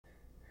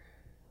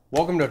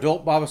Welcome to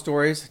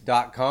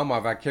AdultBibleStories.com, our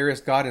vicarious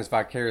God and His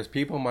vicarious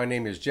people. My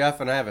name is Jeff,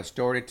 and I have a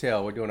story to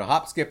tell. We're doing a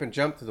hop, skip, and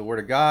jump to the Word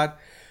of God.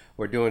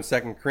 We're doing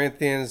 2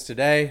 Corinthians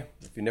today.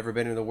 If you've never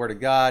been in the Word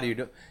of God,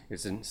 it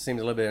seems a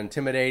little bit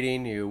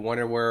intimidating. You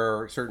wonder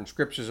where certain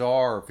scriptures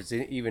are, or if it's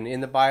even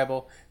in the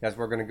Bible. That's what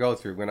we're going to go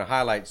through. We're going to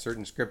highlight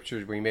certain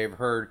scriptures we may have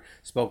heard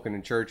spoken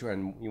in church,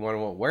 and you want to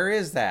know, where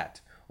is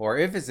that? Or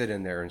if is it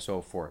in there, and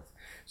so forth.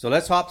 So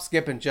let's hop,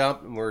 skip, and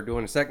jump. And we're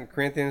doing 2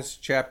 Corinthians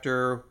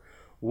chapter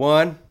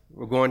 1.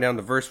 We're going down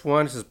to verse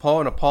 1. It says,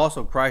 Paul, an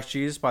apostle of Christ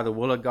Jesus, by the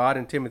will of God,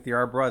 and Timothy,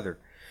 our brother,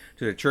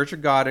 to the church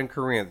of God in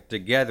Corinth,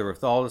 together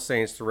with all the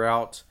saints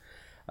throughout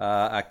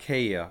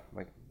Achaia,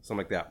 something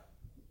like that.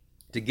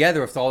 Together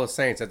with all the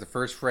saints. That's the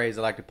first phrase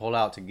I like to pull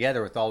out.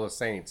 Together with all the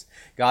saints.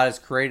 God has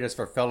created us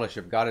for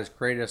fellowship. God has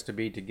created us to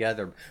be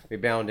together, be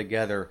bound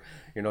together.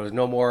 You know, there's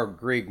no more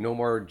Greek, no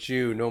more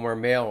Jew, no more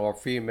male or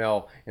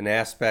female in the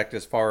aspect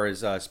as far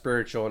as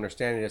spiritual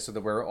understanding is, so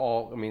that we're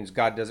all, means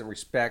God doesn't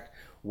respect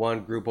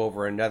one group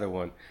over another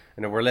one.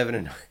 And we're living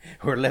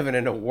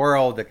in a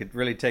world that could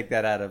really take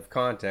that out of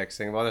context,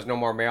 saying, well, there's no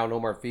more male, no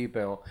more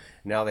female.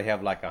 Now they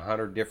have like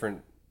 100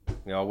 different,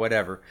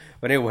 whatever.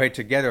 But anyway,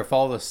 together with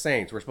all the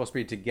saints, we're supposed to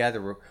be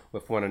together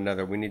with one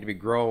another. We need to be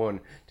growing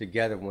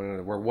together with one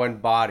another. We're one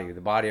body, the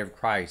body of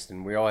Christ,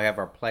 and we all have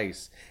our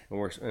place.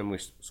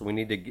 So we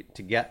need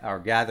to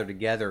gather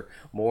together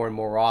more and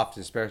more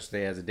often,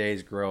 especially as the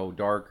days grow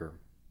darker.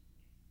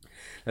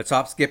 Let's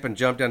hop, skip, and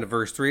jump down to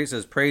verse 3. It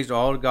says, Praise to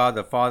all God,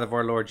 the Father of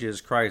our Lord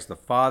Jesus Christ, the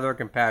Father of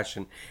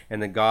compassion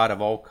and the God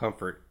of all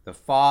comfort. The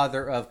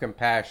Father of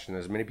compassion.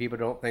 As many people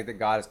don't think that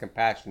God is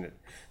compassionate.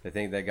 They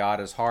think that God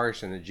is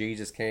harsh and that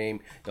Jesus came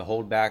to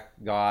hold back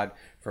God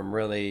from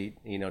really,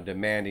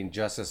 demanding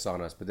justice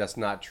on us. But that's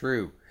not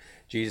true.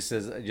 Jesus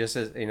says,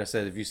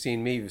 if you've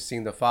seen me, you've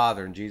seen the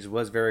Father. And Jesus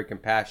was very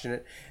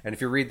compassionate. And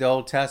if you read the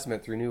Old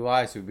Testament through new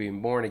eyes, through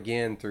being born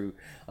again, through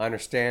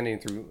understanding,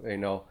 through,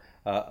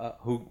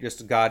 who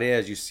just God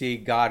is, you see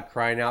God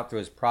crying out through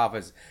his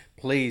prophets,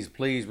 please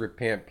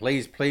repent,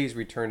 please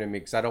return to me,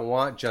 because I don't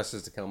want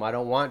justice to come, I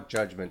don't want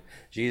judgment.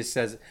 Jesus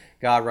says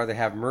God rather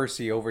have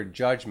mercy over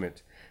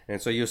judgment.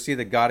 And so you'll see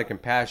the God of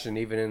compassion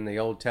even in the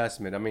Old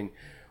Testament.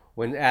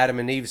 When Adam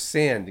and Eve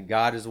sinned,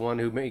 God is the one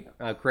who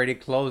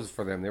created clothes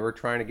for them. They were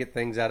trying to get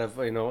things out of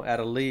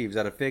leaves,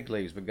 out of fig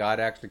leaves, but God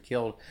actually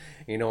killed,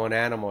 an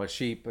animal, a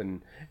sheep,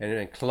 and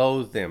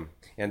clothed them,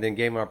 and then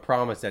gave them a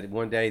promise that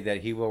one day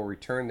that He will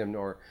return them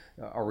or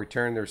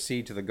return their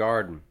seed to the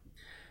garden.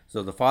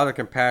 So the Father of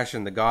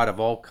compassion, the God of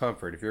all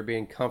comfort. If you're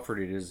being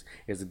comforted,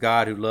 is a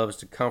God who loves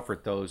to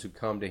comfort those who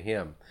come to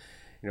Him.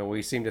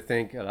 We seem to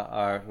think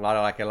a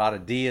lot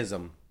of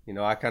deism.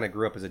 I kind of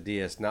grew up as a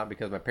deist, not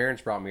because my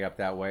parents brought me up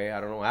that way.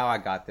 I don't know how I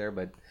got there,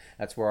 but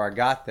that's where I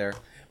got there,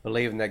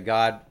 believing that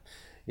God,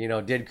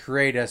 did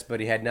create us, but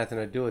He had nothing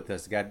to do with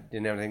us. God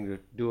didn't have anything to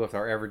do with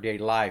our everyday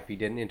life. He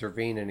didn't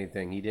intervene in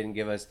anything. He didn't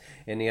give us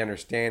any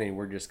understanding.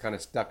 We're just kind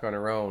of stuck on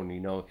our own.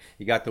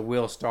 He got the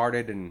wheel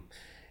started and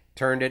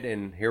turned it,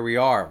 and here we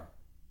are.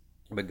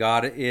 But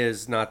God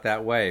is not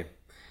that way.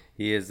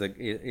 He is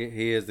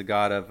the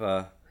God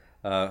of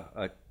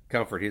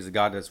comfort. He's the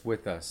God that's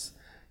with us.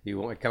 He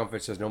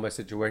comforts us no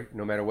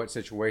matter what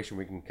situation.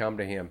 We can come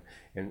to Him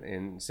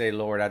and say,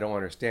 Lord, I don't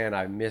understand.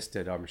 I missed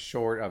it. I'm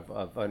short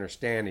of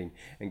understanding.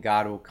 And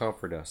God will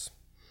comfort us.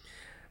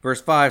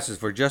 Verse 5 says,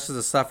 For just as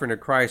the suffering of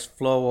Christ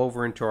flow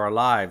over into our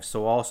lives,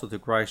 so also through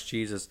Christ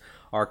Jesus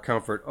our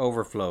comfort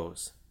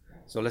overflows.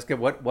 So let's get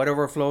what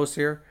overflows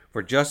here.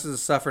 For just as the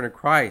suffering of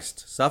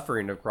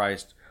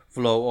Christ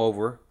flow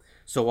over,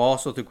 so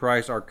also through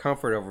Christ our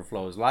comfort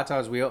overflows. A lot of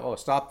times we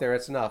stop there.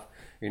 It's enough.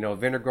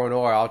 Vinegar and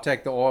oil. I'll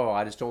take the oil.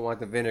 I just don't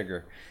want the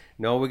vinegar.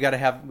 No, we got to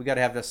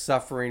have the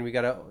suffering. We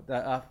got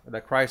to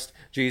the Christ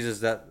Jesus,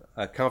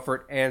 that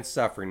comfort and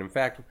suffering. In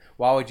fact,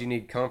 why would you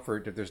need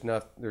comfort if there's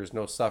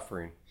no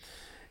suffering,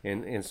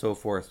 and so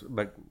forth?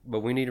 But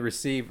we need to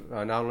receive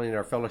not only in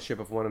our fellowship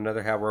of one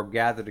another, how we're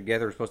gathered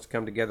together. We're supposed to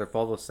come together for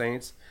all the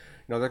saints.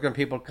 There are going to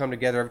be people come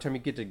together every time you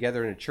get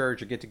together in a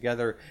church or get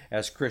together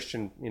as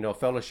Christian,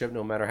 fellowship.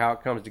 No matter how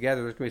it comes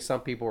together, there's going to be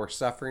some people who are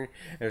suffering,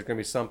 and there's going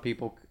to be some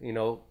people,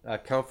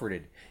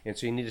 comforted. And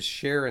so you need to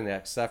share in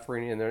that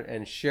suffering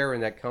and share in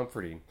that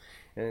comforting,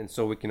 and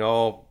so we can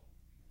all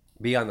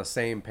be on the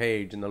same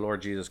page in the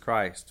Lord Jesus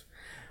Christ.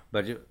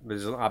 But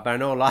I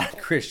know a lot of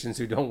Christians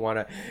who don't want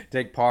to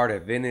take part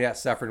of any of that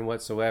suffering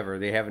whatsoever.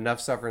 They have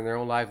enough suffering in their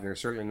own life, and they're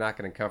certainly not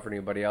going to comfort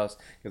anybody else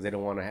because they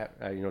don't want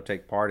to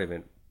take part of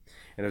it.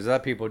 And there's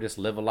other people who just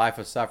live a life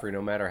of suffering,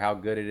 no matter how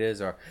good it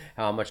is or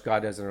how much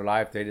God does in their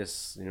life. They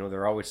just,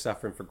 they're always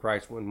suffering for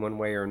Christ in one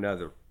way or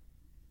another.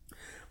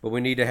 But we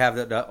need to have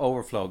that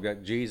overflow.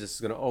 Jesus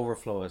is going to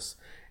overflow us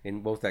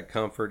in both that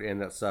comfort and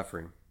that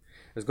suffering.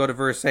 Let's go to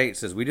verse 8. It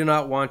says, We do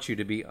not want you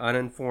to be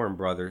uninformed,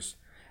 brothers,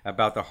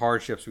 about the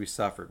hardships we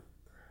suffered.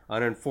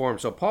 Uninformed.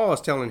 So Paul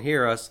is telling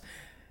us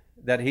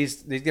that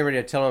he's getting ready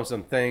to tell them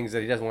some things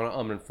that he doesn't want to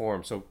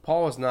uninform. So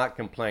Paul is not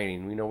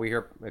complaining. We know we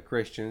hear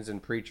Christians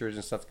and preachers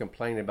and stuff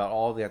complaining about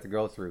all they have to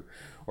go through,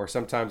 or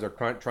sometimes they're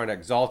trying to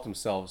exalt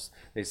themselves.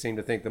 They seem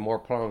to think the more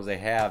problems they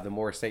have, the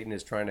more Satan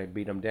is trying to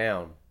beat them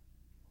down.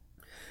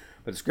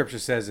 But the scripture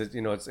says that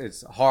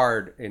it's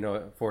hard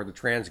for the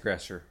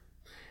transgressor,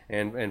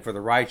 and for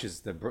the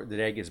righteous the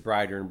day gets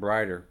brighter and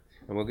brighter.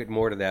 And we'll get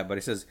more to that. But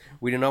he says,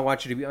 we do not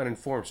want you to be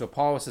uninformed. So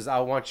Paul says, I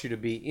want you to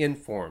be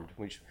informed,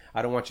 which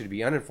I don't want you to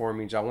be uninformed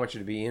means I want you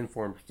to be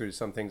informed through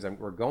some things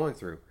we're going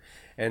through.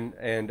 And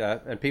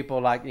people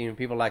like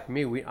people like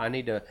me, I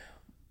need to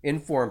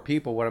inform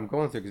people what I'm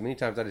going through, because many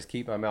times I just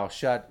keep my mouth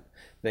shut,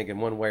 thinking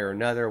one way or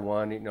another.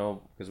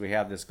 Because we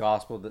have this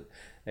gospel that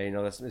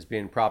that's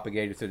being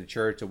propagated through the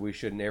church, that we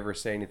shouldn't ever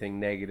say anything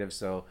negative.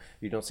 So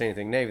if you don't say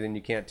anything negative, then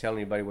you can't tell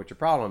anybody what your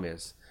problem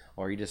is,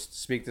 or you just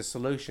speak the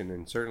solution.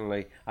 And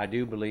certainly I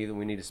do believe that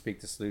we need to speak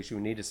the solution.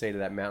 We need to say to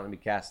that mountain to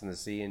be cast in the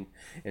sea, and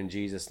in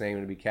Jesus'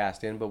 name to be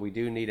cast in. But we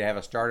do need to have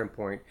a starting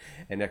point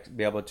and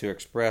be able to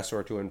express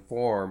or to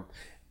inform.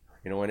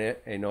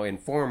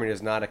 Informing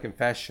is not a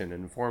confession.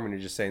 Informing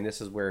is just saying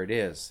this is where it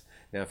is.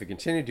 Now, if you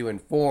continue to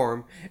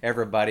inform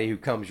everybody who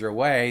comes your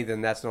way,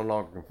 then that's no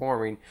longer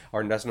conforming,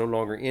 or that's no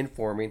longer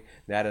informing.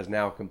 That is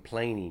now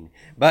complaining.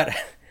 But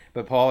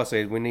Paul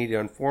says we need to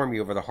inform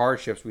you over the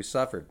hardships we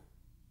suffered.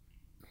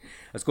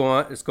 Let's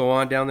go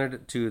on down there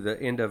to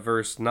the end of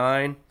verse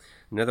 9.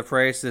 Another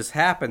phrase: this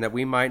happened that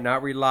we might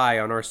not rely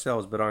on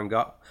ourselves, but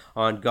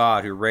on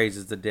God who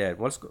raises the dead.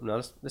 Let's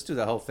do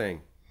that whole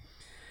thing.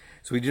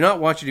 So we do not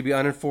want you to be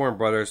uninformed,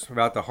 brothers,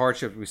 about the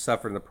hardships we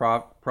suffered in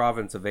the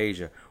province of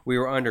Asia. We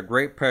were under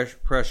great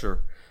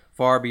pressure,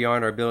 far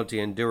beyond our ability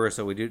to endure,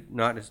 so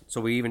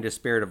we even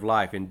despaired of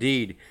life.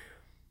 Indeed,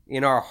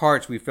 in our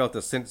hearts we felt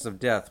the sentence of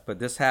death, but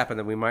this happened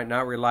that we might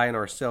not rely on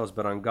ourselves,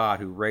 but on God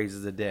who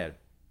raises the dead.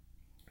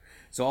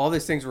 So all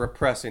these things we're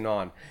pressing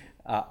on,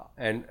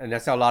 and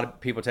that's how a lot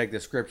of people take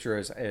this scripture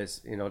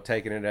as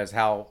taking it as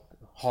how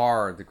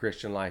hard the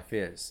Christian life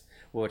is.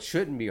 Well, it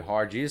shouldn't be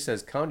hard. Jesus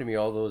says, come to me,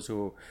 all those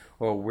who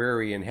are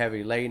weary and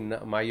heavy laden.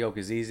 My yoke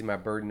is easy, my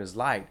burden is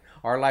light.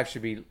 Our life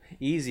should be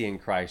easy in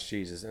Christ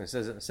Jesus. And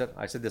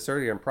I said this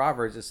earlier in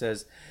Proverbs, it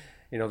says,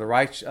 the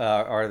right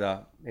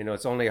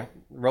it's only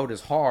road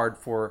is hard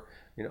for,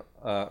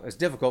 it's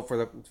difficult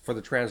for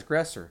the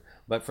transgressor,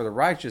 but for the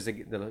righteous,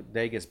 the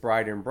day gets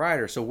brighter and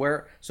brighter. So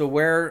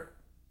where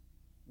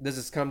does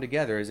this come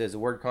together? Is the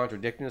word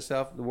contradicting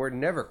itself? The word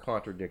never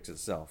contradicts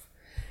itself.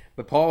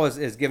 But Paul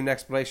is giving an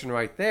explanation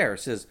right there. It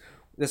says,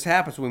 this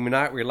happens when we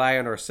not rely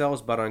on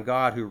ourselves, but on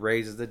God who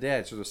raises the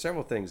dead. So there's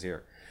several things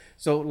here.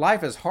 So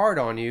life is hard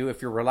on you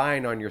if you're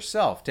relying on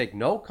yourself. Take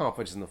no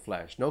confidence in the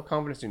flesh, no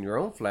confidence in your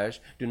own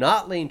flesh. Do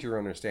not lean to your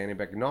understanding,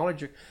 but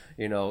acknowledge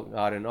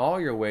God in all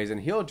your ways,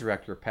 and He'll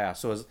direct your path.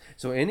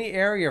 So any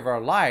area of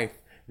our life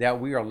that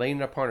we are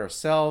leaning upon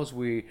ourselves,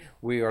 we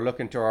are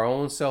looking to our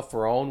own self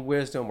for our own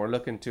wisdom, we're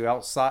looking to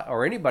outside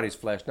or anybody's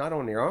flesh, not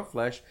only our own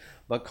flesh,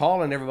 but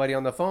calling everybody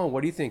on the phone.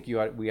 What do you think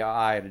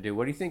I ought to do?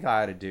 What do you think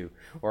I ought to do?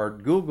 Or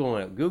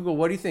Googling it. Google,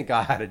 what do you think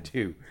I ought to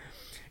do?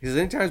 Because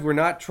anytime we're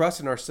not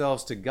trusting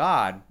ourselves to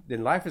God,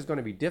 then life is going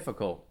to be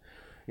difficult.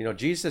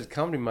 Jesus said,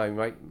 come to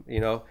me,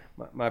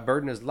 my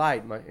burden is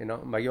light,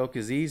 my yoke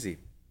is easy.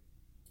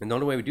 And the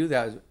only way we do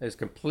that is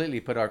completely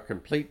put our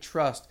complete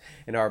trust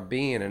in our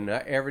being and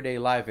our everyday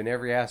life and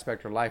every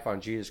aspect of life on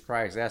Jesus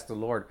Christ. Ask the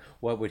Lord,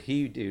 what would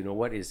He do?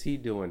 What is He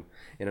doing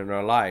in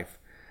our life?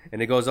 And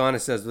it goes on, it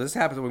says, this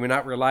happens when we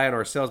not rely on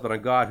ourselves, but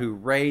on God who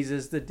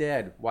raises the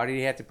dead. Why did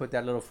He have to put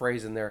that little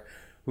phrase in there,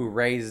 who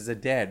raises the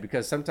dead?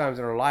 Because sometimes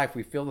in our life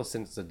we feel the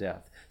sentence of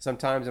death.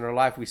 Sometimes in our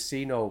life we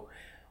see no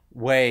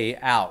way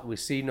out. We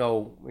see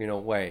no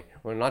way.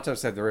 Well, a lot of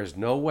times said there is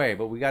no way,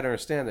 but we got to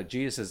understand that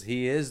Jesus says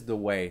He is the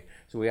way.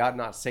 So we ought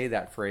not say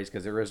that phrase,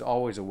 because there is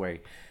always a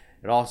way.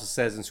 It also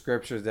says in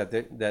scriptures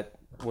that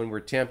when we're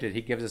tempted,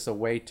 He gives us a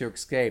way to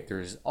escape.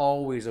 There's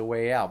always a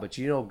way out. But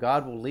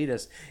God will lead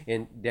us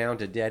down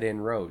to dead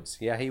end roads.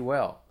 Yeah, He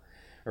will.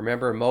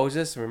 Remember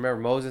Moses and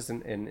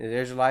the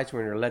Israelites,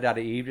 when they're led out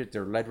of Egypt,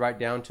 they're led right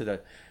down to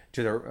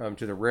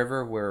the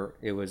river where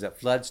it was at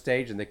flood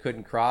stage and they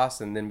couldn't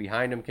cross, and then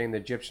behind them came the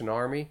Egyptian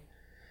army.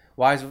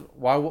 Why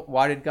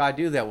did God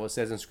do that? Well, it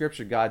says in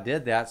Scripture God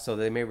did that so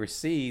they may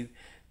receive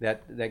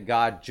that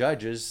God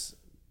judges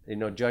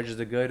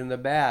the good and the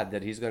bad,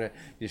 that He's going to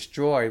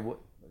destroy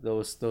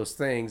those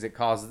things that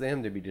cause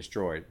them to be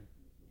destroyed.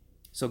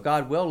 So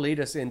God will lead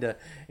us into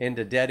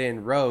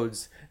dead-end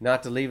roads,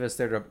 not to leave us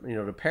there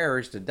to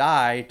perish, to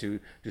die,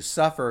 to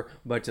suffer,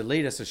 but to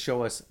lead us, to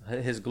show us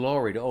His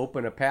glory, to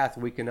open a path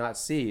we cannot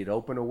see, to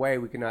open a way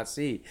we cannot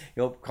see.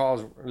 He'll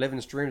cause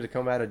living streams to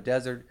come out of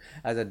desert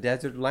as a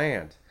desert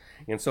land.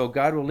 And so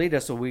God will lead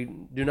us so we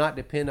do not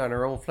depend on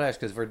our own flesh,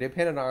 because if we're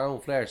dependent on our own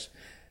flesh,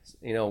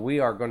 we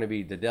are going to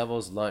be the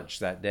devil's lunch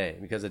that day,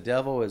 because the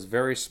devil is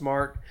very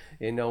smart,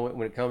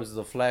 when it comes to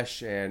the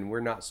flesh, and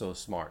we're not so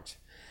smart.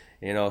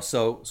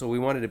 So we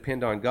want to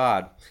depend on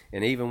God,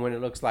 and even when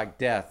it looks like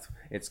death,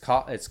 it's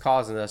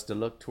causing us to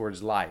look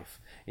towards life.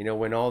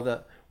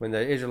 When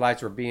the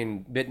Israelites were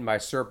being bitten by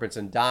serpents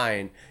and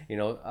dying,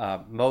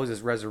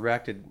 Moses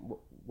resurrected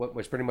what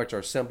was pretty much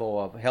our symbol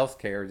of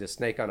healthcare, the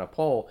snake on a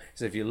pole.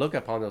 So if you look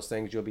upon those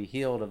things, you'll be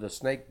healed of the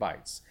snake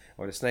bites,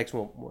 or the snakes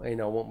won't be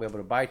able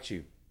to bite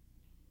you.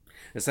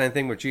 The same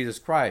thing with Jesus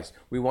Christ.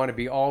 We want to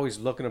be always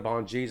looking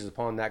upon Jesus,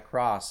 upon that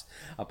cross,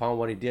 upon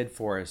what he did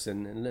for us,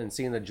 and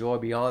seeing the joy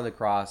beyond the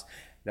cross.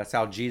 That's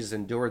how Jesus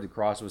endured the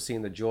cross, was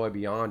seeing the joy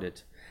beyond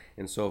it,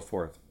 and so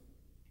forth.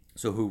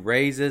 So who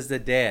raises the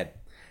dead?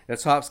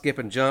 Let's hop, skip,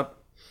 and jump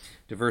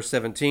to verse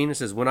 17. It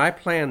says, when I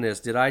planned this,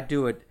 did I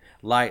do it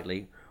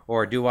lightly,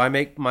 or do I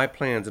make my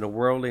plans in a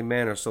worldly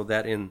manner, so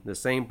that in the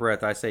same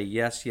breath I say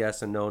yes,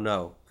 yes, and no,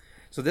 no?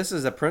 So this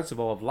is a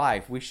principle of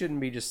life. We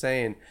shouldn't be just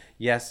saying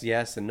yes,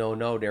 yes, and no,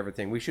 no to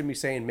everything. We shouldn't be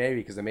saying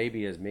maybe, because the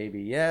maybe is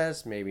maybe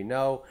yes, maybe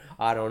no,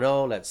 I don't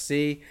know, let's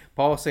see.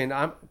 Paul was saying,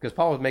 because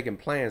Paul was making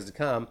plans to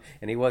come,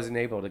 and he wasn't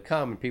able to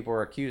come, and people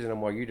were accusing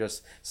him, well, you're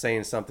just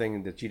saying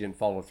something that you didn't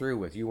follow through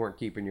with. You weren't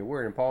keeping your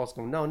word. And Paul's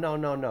going, no, no,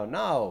 no, no,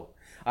 no.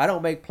 I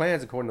don't make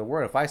plans according to the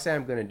word. If I say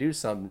I'm going to do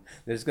something,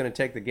 then it's going to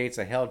take the gates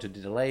of hell to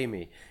delay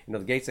me. The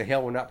gates of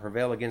hell will not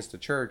prevail against the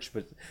church,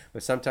 but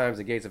sometimes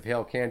the gates of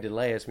hell can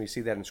delay us. We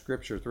see that in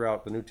Scripture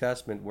throughout the New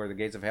Testament, where the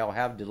gates of hell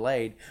have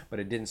delayed, but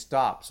it didn't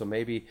stop. So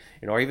maybe,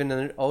 or even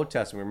in the Old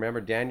Testament,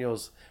 remember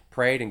Daniel's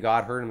prayed and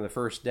God heard him the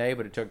first day,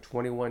 but it took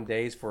 21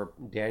 days for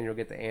Daniel to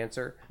get the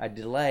answer. A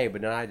delay,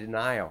 but not a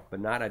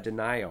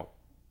denial.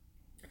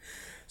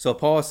 So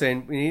Paul is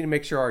saying we need to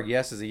make sure our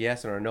yes is a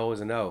yes and our no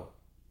is a no.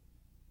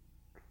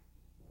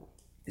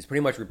 It's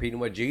pretty much repeating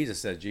what Jesus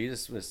said.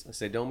 Jesus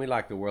said, don't be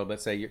like the world,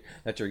 but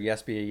let your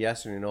yes be a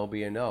yes and your no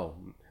be a no.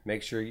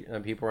 Make sure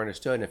people are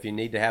understood. And if you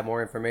need to have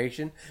more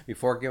information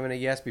before giving a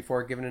yes,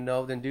 before giving a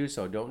no, then do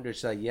so. Don't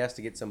just say yes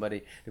to get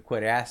somebody to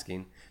quit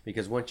asking,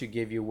 because once you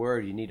give your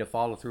word, you need to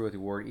follow through with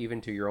your word,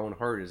 even to your own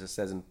hurt, as it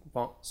says in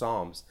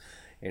Psalms.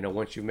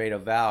 Once you've made a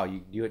vow, you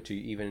do it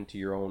even to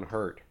your own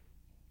hurt.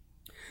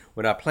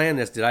 When I planned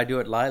this, did I do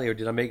it lightly, or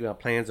did I make my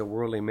plans a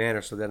worldly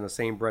manner, so that in the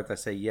same breath I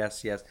say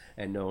yes, yes,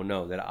 and no,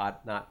 no, that it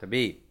ought not to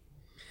be?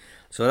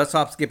 So let's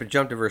hop, skip, and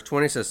jump to verse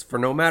 20. It says, for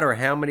no matter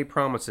how many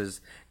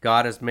promises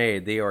God has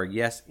made, they are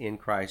yes in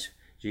Christ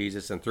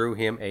Jesus, and through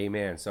him,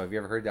 amen. So have you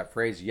ever heard that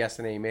phrase, yes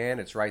and amen?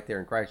 It's right there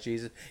in Christ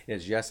Jesus.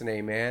 It's yes and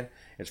amen.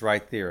 It's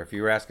right there. If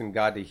you're asking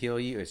God to heal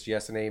you, it's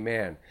yes and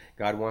amen.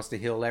 God wants to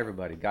heal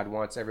everybody. God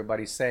wants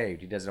everybody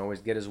saved. He doesn't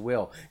always get his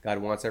will. God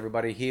wants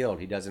everybody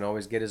healed. He doesn't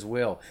always get his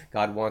will.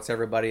 God wants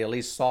everybody at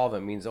least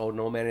solvent. It means owe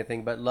no man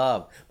anything but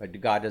love. But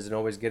God doesn't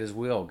always get his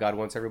will. God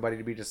wants everybody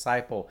to be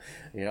disciple,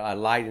 a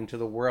light into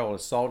the world, a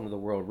salt into the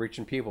world,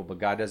 reaching people. But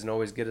God doesn't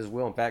always get his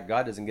will. In fact,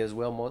 God doesn't get his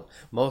will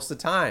most of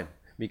the time,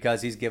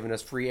 because he's given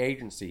us free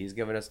agency. He's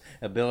given us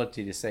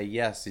ability to say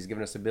yes. He's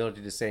given us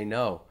ability to say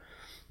no.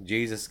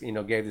 Jesus,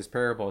 gave this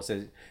parable. It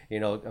says,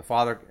 a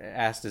father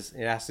asked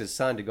his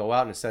son to go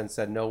out, and his son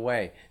said, no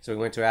way. So he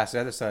went to ask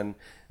the other son,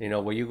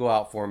 will you go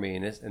out for me?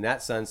 And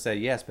that son said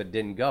yes, but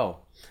didn't go.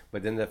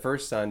 But then the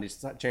first son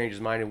just changed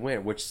his mind and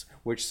went.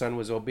 Which son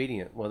was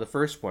obedient? Well, the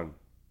first one.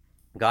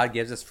 God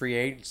gives us free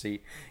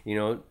agency,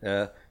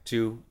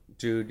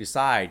 to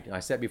decide.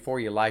 I set before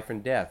you life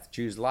and death.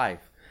 Choose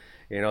life.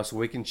 So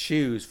we can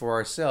choose for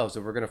ourselves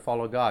if we're going to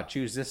follow God.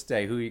 Choose this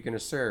day who you're going to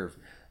serve,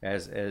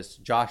 as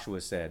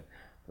Joshua said.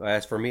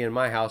 As for me and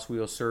my house, we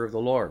will serve the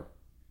Lord.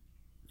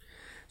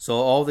 So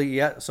all the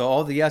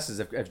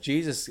yeses.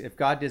 If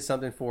God did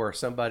something for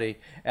somebody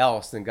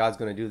else, then God's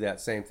going to do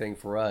that same thing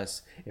for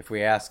us if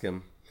we ask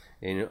Him,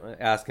 and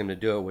ask Him to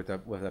do it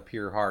with a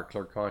pure heart,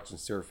 clear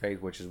conscience, pure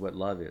faith, which is what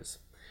love is.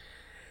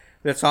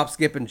 Let's hop,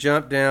 skip, and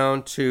jump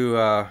down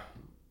to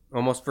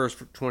almost verse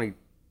 20.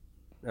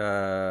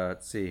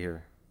 Let's see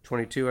here,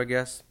 22, I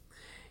guess.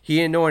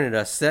 He anointed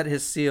us, set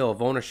his seal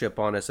of ownership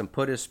on us, and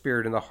put his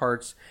spirit in the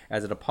hearts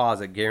as a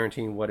deposit,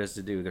 guaranteeing what is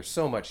to do. There's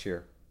so much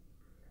here.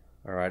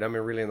 All right, I'm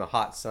really in the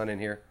hot sun in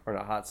here, or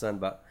not hot sun,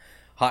 but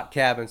hot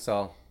cabin,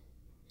 so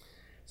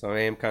I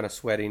am kind of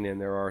sweating, and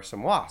there are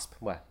some wasps.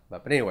 But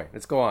anyway,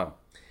 let's go on.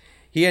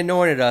 He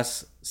anointed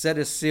us, set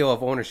his seal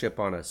of ownership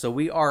on us. So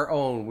we are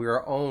owned. We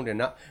are owned,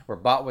 and we're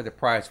bought with a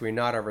price. We're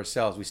not of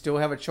ourselves. We still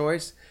have a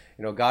choice.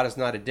 God is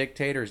not a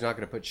dictator. He's not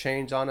going to put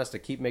chains on us to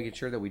keep making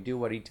sure that we do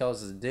what he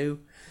tells us to do.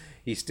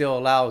 He still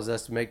allows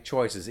us to make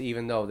choices,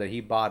 even though that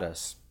he bought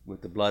us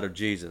with the blood of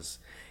Jesus.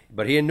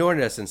 But he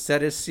anointed us and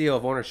set his seal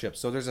of ownership.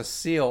 So there's a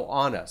seal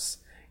on us.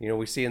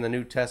 We see in the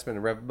New Testament,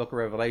 the book of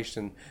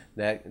Revelation,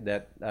 that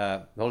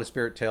the Holy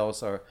Spirit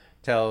tells, or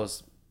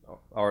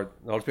the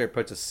Holy Spirit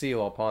puts a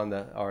seal upon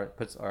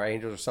puts our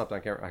angels or something.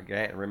 I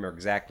can't remember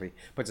exactly.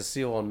 Puts a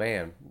seal on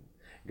man.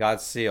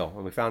 God's seal.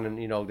 And we found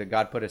that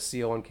God put a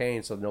seal on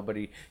Cain so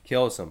nobody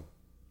kills him.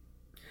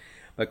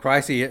 But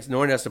Christ, he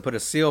anointed us to put a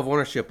seal of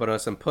ownership on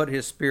us and put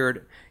his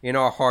spirit in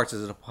our hearts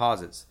as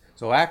deposits.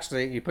 So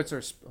actually, he puts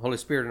our Holy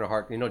Spirit in our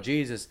heart.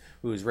 Jesus,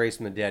 who was raised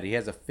from the dead, he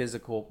has a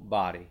physical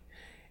body.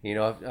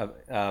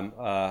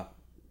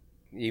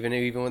 Even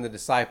when the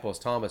disciples,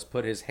 Thomas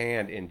put his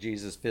hand in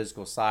Jesus'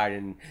 physical side,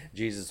 and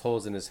Jesus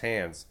holds in his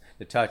hands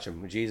to touch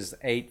him. When Jesus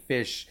ate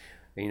fish,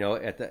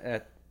 at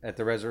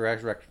the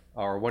resurrection,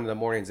 or one of the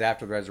mornings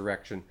after the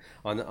resurrection,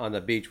 on the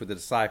beach with the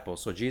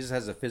disciples. So Jesus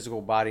has a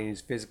physical body, and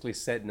he's physically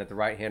sitting at the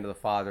right hand of the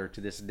Father to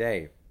this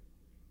day.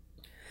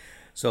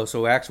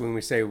 So actually,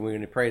 when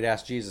we pray to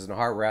ask Jesus in the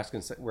heart, we're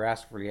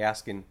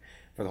asking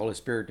for the Holy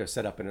Spirit to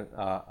set up in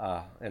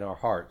our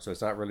heart. So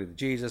it's not really the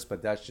Jesus,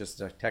 but that's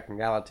just a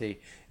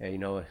technicality.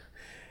 And,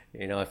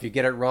 if you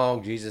get it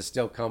wrong, Jesus is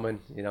still coming.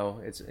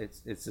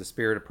 It's the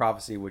spirit of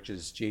prophecy, which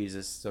is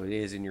Jesus. So it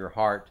is in your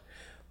heart.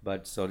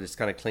 But so just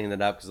kind of clean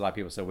that up, because a lot of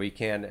people say, well, you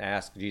can't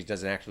ask. Jesus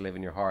doesn't actually live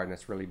in your heart, and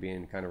that's really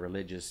being kind of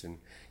religious and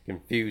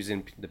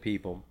confusing the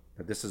people.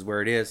 But this is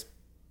where it is.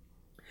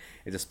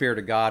 It's the Spirit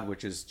of God,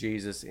 which is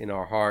Jesus in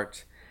our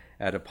heart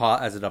as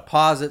a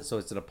deposit. So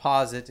it's a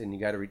deposit, and you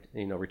got to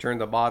return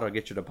the bottle,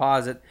 get your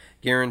deposit,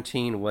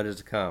 guaranteeing what is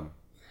to come.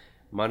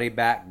 Money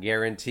back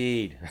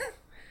guaranteed.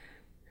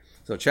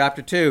 So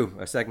chapter 2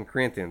 of 2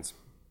 Corinthians.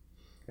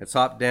 Let's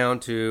hop down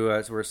to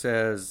where it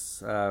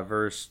says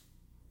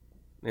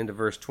into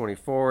verse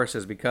 24. It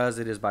says, because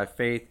it is by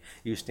faith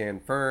you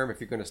stand firm. If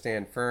you're going to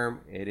stand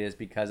firm, it is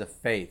because of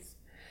faith.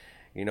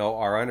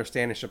 Our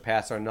understanding should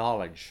pass our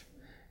knowledge.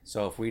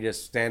 So if we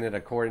just stand it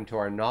according to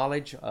our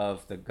knowledge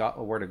of the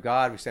Word of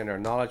God, we stand our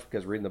knowledge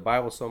because we're reading the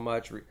Bible so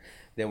much,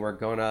 then we're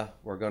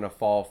gonna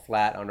fall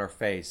flat on our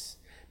face,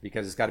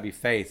 because it's got to be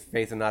faith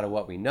in not of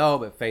what we know,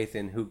 but faith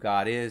in who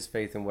God is,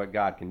 faith in what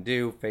God can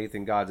do, faith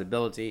in God's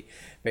ability,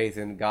 faith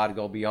in God to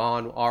go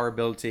beyond our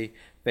ability,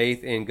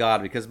 faith in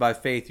God, because by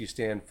faith you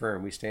stand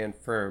firm. We stand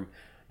firm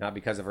not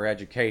because of our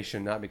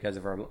education, not because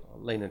of our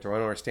leaning to our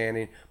own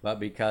understanding, but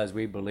because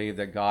we believe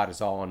that God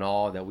is all in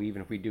all, that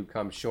even if we do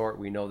come short,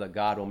 we know that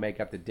God will make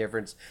up the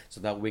difference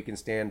so that we can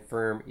stand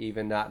firm,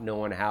 even not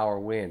knowing how or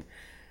when.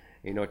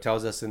 It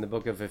tells us in the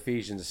book of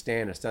Ephesians to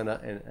stand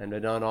and to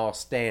not all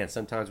stand.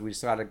 Sometimes we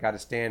just got to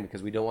stand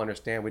because we don't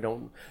understand. We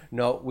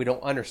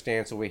don't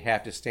understand, so we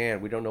have to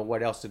stand. We don't know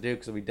what else to do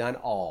because we've done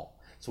all.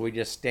 So we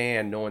just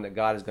stand knowing that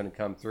God is going to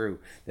come through.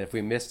 That if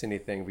we missed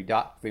anything,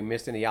 if we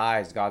missed any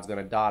I's, God's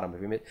going to dot them.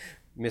 If we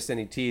missed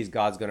any T's,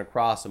 God's going to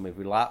cross them. If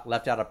we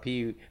left out a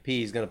P,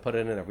 He's going to put it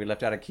in there. If we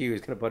left out a Q, He's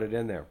going to put it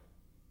in there.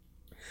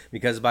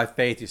 Because by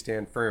faith you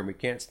stand firm. We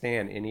can't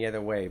stand any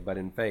other way but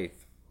in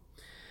faith.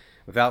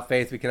 Without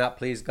faith we cannot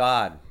please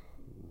God.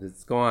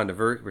 Let's go on to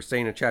we're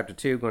staying in chapter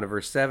 2, going to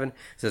verse 7. It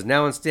says,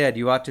 now instead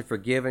you ought to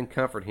forgive and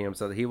comfort him,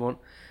 so that he will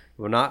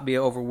not be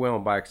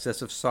overwhelmed by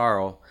excessive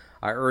sorrow.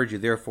 I urge you,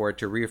 therefore,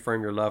 to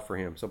reaffirm your love for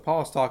him. So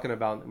Paul's talking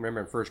about,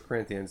 remember in 1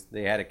 Corinthians,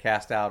 they had to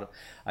cast out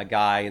a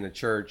guy in the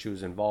church who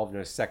was involved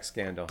in a sex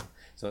scandal.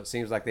 So it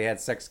seems like they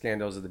had sex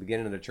scandals at the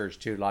beginning of the church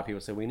too. A lot of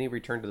people say, we need to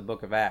return to the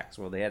book of Acts.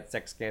 Well, they had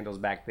sex scandals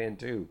back then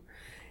too.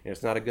 And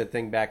it's not a good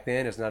thing back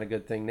then. It's not a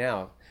good thing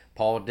now.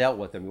 Paul dealt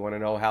with them. You want to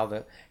know how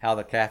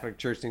the Catholic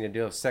Church need to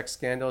deal with sex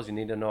scandals? You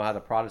need to know how the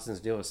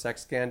Protestants deal with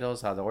sex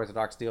scandals, how the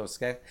Orthodox deal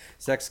with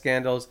sex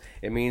scandals.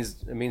 It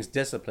means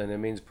discipline. It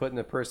means putting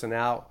the person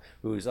out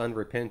who's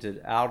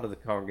unrepented out of the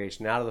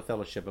congregation, out of the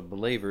fellowship of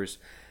believers,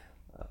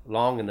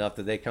 long enough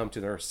that they come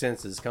to their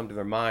senses, come to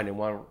their mind, and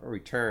want to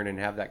return and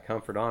have that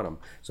comfort on them.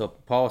 So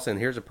Paul's saying,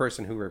 here's a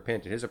person who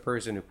repented. Here's a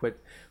person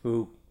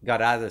who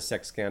got out of the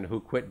sex scandal, who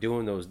quit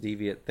doing those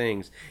deviant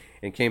things,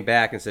 and came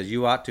back and says,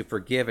 you ought to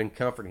forgive and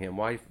comfort him.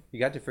 Why? You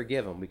got to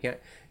forgive him. We can't,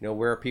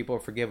 where people are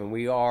forgiven.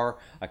 We are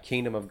a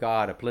kingdom of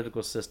God, a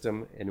political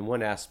system in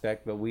one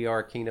aspect, but we are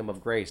a kingdom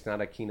of grace, not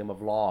a kingdom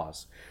of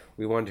laws.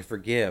 We want to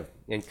forgive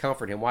and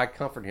comfort him. Why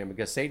comfort him?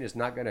 Because Satan is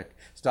not going to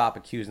stop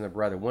accusing the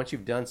brother. Once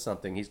you've done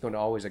something, he's going to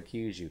always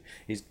accuse you.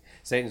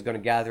 Satan's going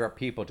to gather up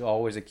people to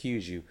always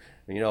accuse you.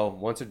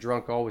 Once a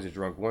drunk, always a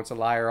drunk. Once a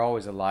liar,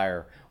 always a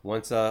liar.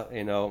 Once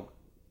a,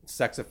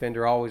 sex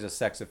offender, always a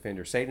sex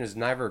offender. Satan is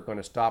never going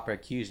to stop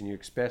accusing you,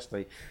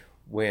 especially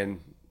when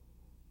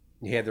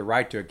he had the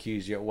right to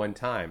accuse you at one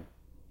time.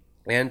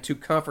 And to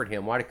comfort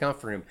him. Why to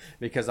comfort him?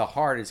 Because the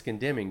heart is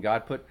condemning.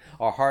 God put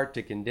our heart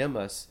to condemn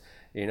us.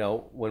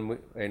 When we,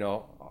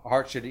 our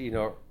heart should,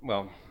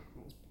 well,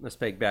 let's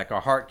take back.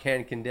 Our heart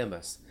can condemn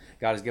us.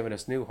 God has given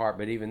us new heart,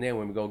 but even then,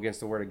 when we go against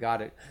the Word of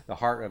God, the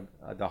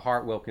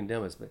heart will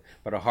condemn us.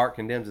 But our heart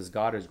condemns us.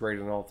 God is greater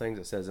than all things.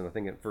 It says, in I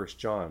think in 1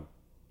 John.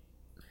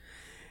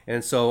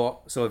 And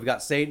so we've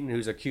got Satan,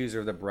 who's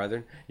accuser of the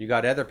brethren. You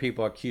got other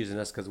people accusing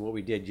us because of what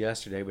we did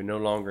yesterday, we're no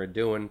longer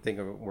doing.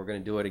 Thinking we're going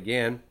to do it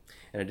again,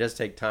 and it does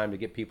take time to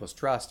get people's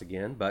trust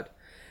again.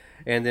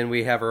 And then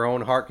we have our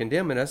own heart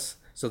condemning us,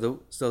 so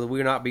that we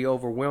will not be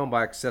overwhelmed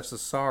by excessive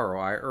sorrow.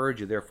 I urge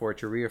you, therefore,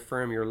 to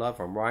reaffirm your love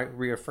for him. Right?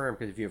 Reaffirm,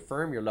 because if you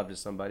affirm your love to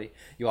somebody,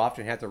 you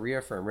often have to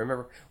reaffirm.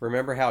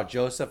 Remember how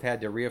Joseph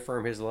had to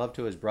reaffirm his love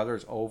to his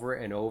brothers over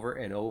and over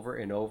and over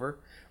and over.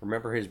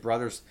 Remember his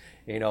brothers,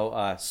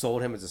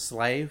 sold him as a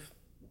slave,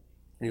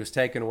 and he was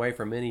taken away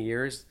for many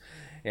years.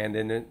 And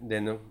then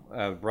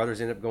the brothers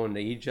end up going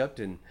to Egypt,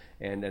 and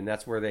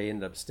that's where they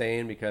ended up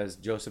staying because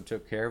Joseph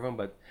took care of them.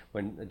 But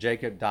when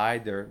Jacob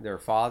died, their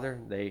father,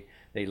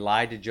 they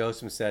lied to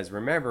Joseph and says,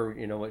 remember,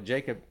 what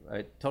Jacob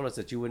told us,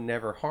 that you would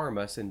never harm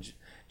us. And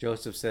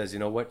Joseph says,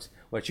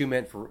 what you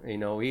meant for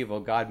evil,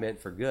 God meant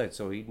for good.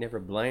 So he never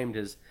blamed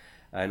his,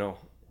 at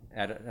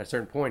a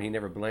certain point, he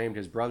never blamed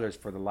his brothers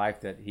for the life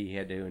that he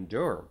had to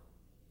endure.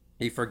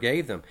 He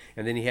forgave them,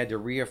 and then he had to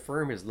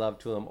reaffirm his love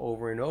to them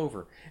over and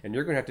over. And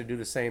you're going to have to do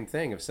the same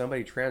thing. If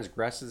somebody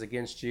transgresses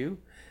against you,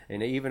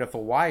 and even if a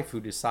wife who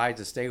decides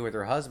to stay with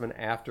her husband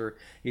after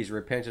he's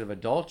repented of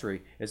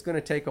adultery, it's going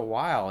to take a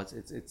while.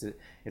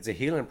 It's a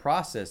healing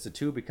process. The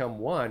two become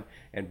one,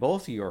 and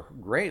both of you are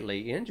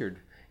greatly injured.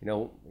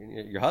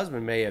 Your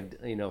husband may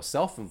have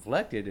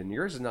self-inflicted, and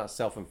yours is not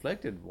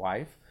self-inflicted,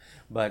 wife,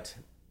 but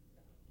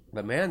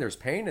man, there's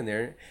pain in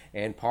there,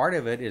 and part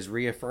of it is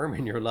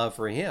reaffirming your love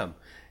for him.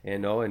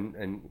 And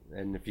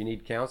if you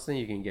need counseling,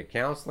 you can get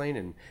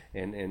counseling,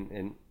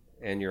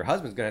 and your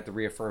husband's going to have to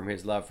reaffirm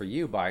his love for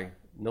you by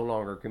no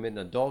longer committing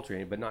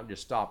adultery, but not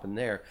just stopping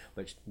there,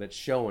 but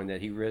showing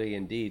that he really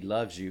indeed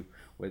loves you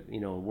with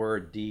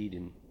word, deed,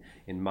 and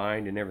in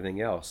mind, and everything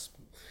else.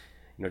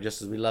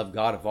 Just as we love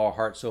God with all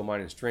heart, soul,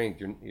 mind, and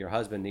strength, your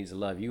husband needs to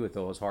love you with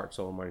all his heart,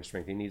 soul, mind, and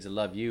strength. He needs to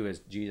love you as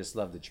Jesus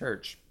loved the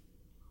church.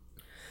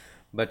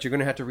 But you're going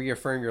to have to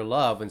reaffirm your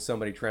love when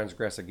somebody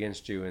transgresses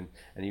against you,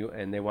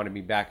 and they want to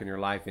be back in your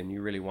life, and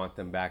you really want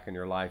them back in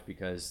your life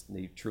because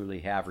they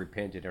truly have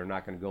repented or are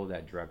not going to go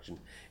that direction.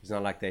 It's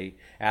not like they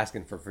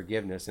asking for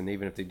forgiveness, and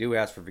even if they do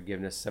ask for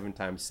forgiveness 7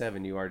 times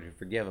 7, you are to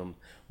forgive them.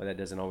 But that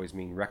doesn't always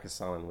mean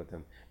reconciling with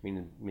them,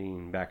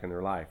 meaning back in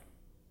their life.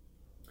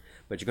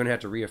 But you're going to have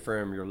to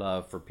reaffirm your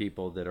love for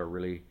people that are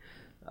really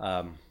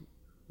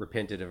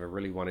repentant or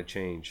really want to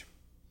change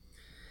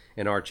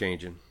and are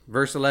changing.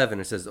 Verse 11,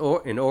 it says,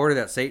 in order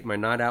that Satan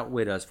might not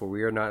outwit us, for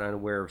we are not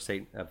unaware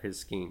of his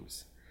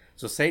schemes.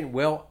 So Satan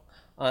will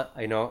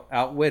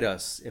outwit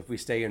us if we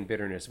stay in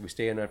bitterness, if we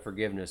stay in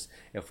unforgiveness,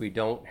 if we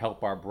don't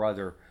help our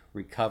brother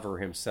recover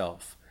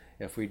himself.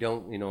 If we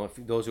don't, if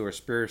those who are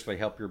spiritually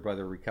help your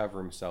brother recover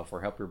himself,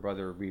 or help your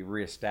brother be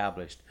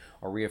reestablished,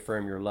 or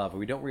reaffirm your love. If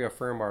we don't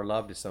reaffirm our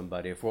love to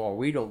somebody, or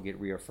we don't get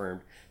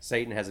reaffirmed,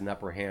 Satan has an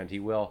upper hand. He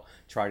will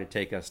try to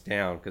take us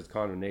down because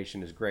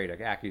condemnation is great.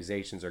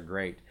 Accusations are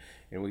great.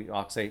 And we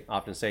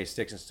often say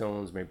sticks and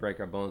stones may break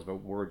our bones, but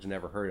words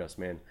never hurt us,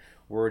 man.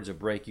 Words will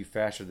break you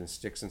faster than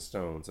sticks and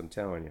stones, I'm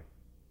telling you.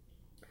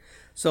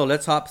 So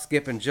let's hop,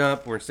 skip, and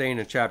jump. We're staying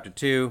in chapter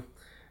 2.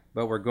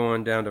 But we're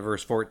going down to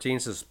verse 14.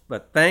 It says,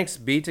 but thanks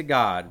be to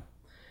God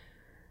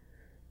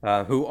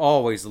who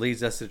always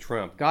leads us to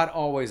triumph. God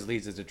always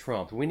leads us to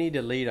triumph. We need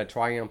to lead a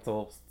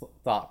triumphal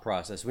thought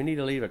process. We need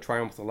to lead a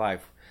triumphal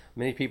life.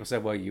 Many people say,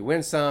 well, you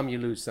win some, you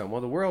lose some. Well,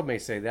 the world may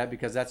say that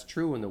because that's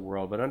true in the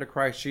world. But under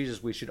Christ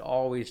Jesus, we should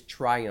always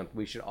triumph.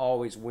 We should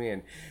always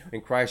win.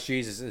 In Christ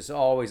Jesus, it's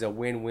always a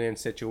win-win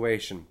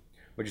situation.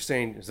 What you're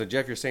saying, so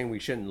Jeff, you're saying we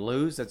shouldn't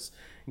lose? That's,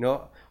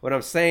 what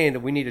I'm saying, that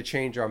we need to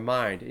change our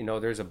mind.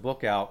 There's a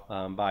book out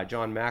by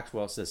John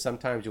Maxwell that says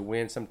sometimes you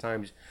win,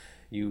 sometimes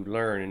you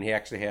learn, and he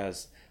actually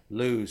has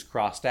lose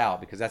crossed out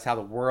because that's how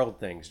the world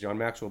thinks. John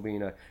Maxwell,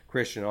 being a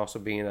Christian, also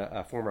being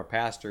a former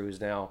pastor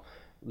who's now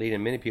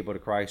leading many people to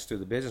Christ through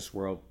the business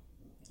world,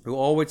 who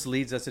always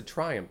leads us to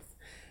triumph.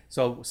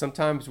 So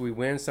sometimes we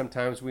win,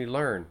 sometimes we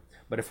learn.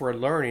 But if we're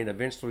learning,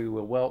 eventually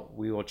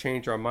we will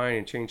change our mind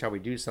and change how we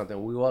do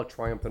something. We will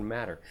triumph in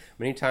matter.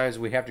 Many times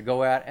we have to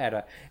go out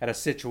at a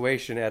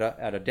situation,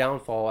 at a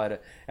downfall,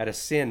 at a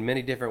sin,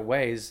 many different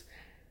ways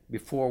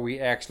before we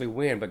actually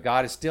win. But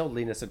God is still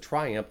leading us to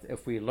triumph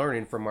if we're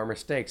learning from our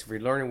mistakes, if we're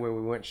learning where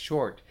we went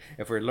short,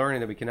 if we're learning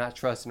that we cannot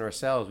trust in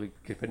ourselves, we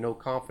can put no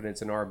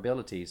confidence in our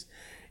abilities.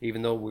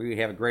 Even though we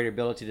have a greater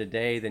ability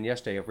today than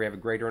yesterday, if we have a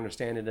greater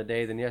understanding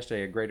today than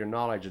yesterday, a greater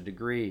knowledge, a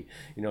degree,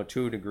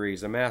 2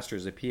 degrees, a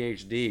master's, a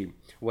PhD,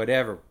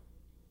 whatever.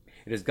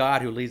 It is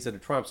God who leads us to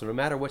triumph. So no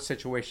matter what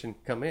situation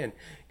come in,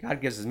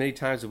 God gives us as many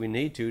times as we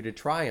need to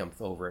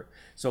triumph over it.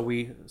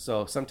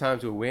 So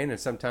sometimes we win and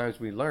sometimes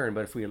we learn,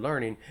 but if we're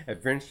learning,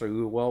 eventually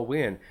we will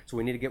win. So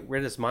we need to get rid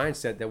of this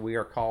mindset that we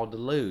are called to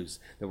lose,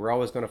 that we're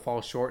always going to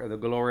fall short of the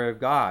glory of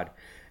God.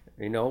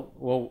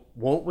 Well,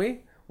 won't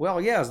we? Well,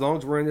 yeah, as long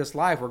as we're in this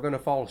life, we're going to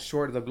fall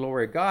short of the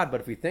glory of God.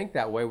 But if we think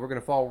that way, we're going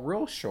to fall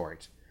real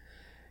short.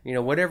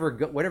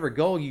 Whatever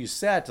goal you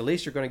set, at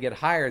least you're going to get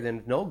higher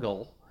than no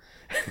goal.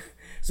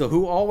 So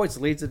who always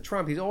leads to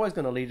triumph? He's always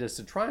going to lead us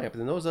to triumph.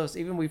 And those of us,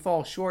 even if we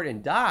fall short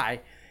and die,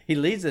 he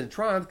leads us to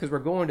triumph because we're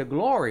going to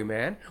glory,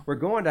 man. We're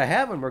going to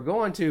heaven. We're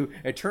going to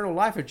eternal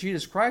life of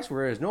Jesus Christ,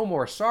 where there's no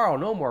more sorrow,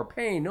 no more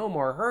pain, no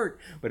more hurt,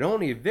 but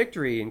only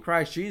victory in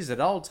Christ Jesus at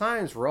all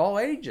times for all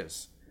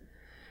ages.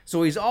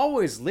 So he's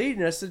always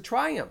leading us to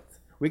triumph.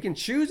 We can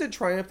choose to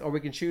triumph or we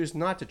can choose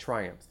not to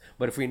triumph.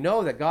 But if we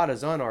know that God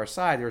is on our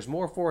side, there's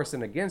more for us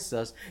than against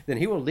us, then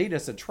he will lead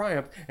us to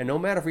triumph. And no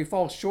matter if we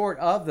fall short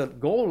of the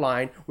goal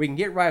line, we can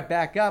get right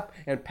back up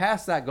and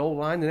pass that goal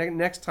line the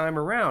next time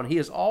around. He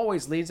is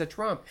always leads to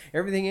triumph.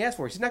 Everything he asks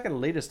for, he's not going to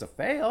lead us to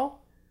fail.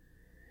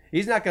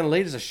 He's not going to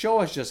lead us to show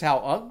us just how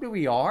ugly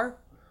we are.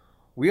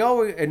 We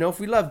always, if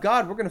we love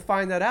God, we're going to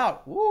find that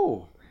out.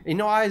 Ooh.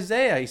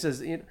 Isaiah, he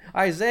says,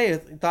 Isaiah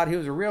thought he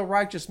was a real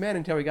righteous man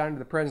until he got into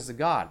the presence of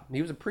God.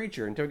 He was a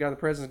preacher until he got in the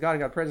presence of God. He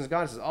got in the presence of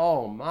God and says,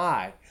 oh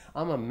my,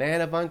 I'm a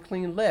man of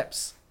unclean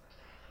lips.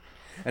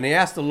 And he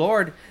asked the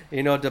Lord,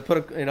 to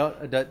put,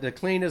 to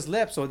clean his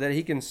lips so that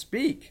he can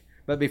speak.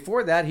 But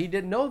before that, he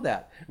didn't know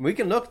that. And we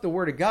can look at the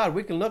Word of God.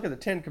 We can look at the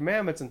Ten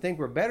Commandments and think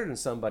we're better than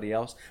somebody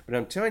else. But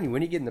I'm telling you,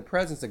 when you get in the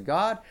presence of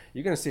God,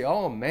 you're going to say,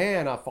 oh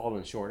man, I've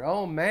fallen short.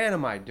 Oh man,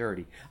 am I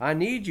dirty. I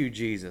need you,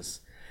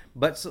 Jesus.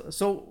 But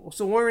so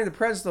when we're in the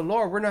presence of the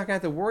Lord, we're not going to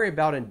have to worry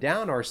about and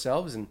down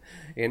ourselves and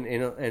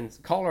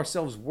call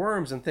ourselves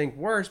worms and think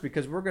worse,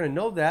 because we're going to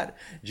know that.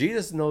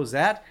 Jesus knows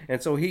that.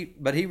 And so he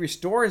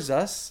restores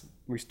us,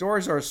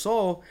 restores our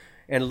soul,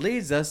 and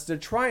leads us to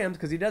triumph,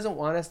 because he doesn't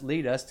want us to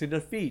lead us to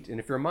defeat. And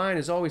if your mind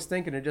is always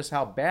thinking of just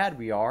how bad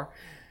we are,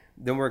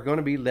 then we're going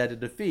to be led to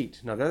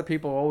defeat. Now, the other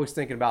people are always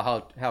thinking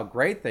about how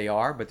great they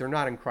are, but they're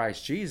not in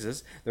Christ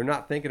Jesus. They're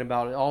not thinking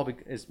about it all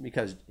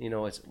because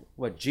it's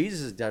what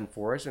Jesus has done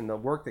for us and the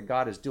work that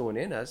God is doing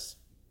in us.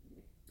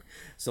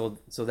 So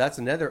that's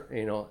another,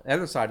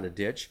 other side of the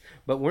ditch.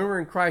 But when we're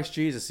in Christ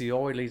Jesus, he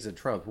always leads the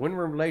trump. When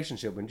we're in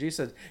relationship, when Jesus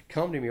says,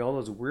 come to me, all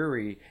those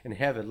weary and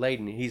heavy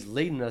laden, he's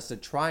leading us to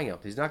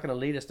triumph. He's not going to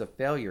lead us to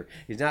failure.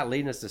 He's not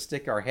leading us to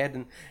stick our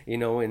head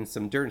in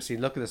some dirt and say,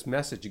 look at this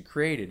message you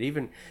created.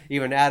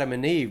 Even Adam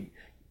and Eve,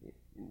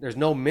 there's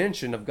no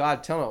mention of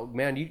God telling them,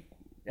 man,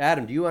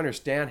 Adam, do you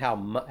understand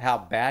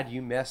how bad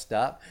you messed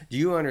up? Do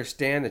you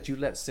understand that you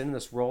let sin in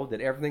this world, that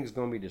everything is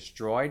going to be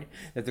destroyed,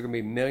 that there are going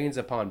to be millions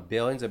upon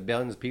billions of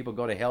billions of people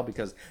go to hell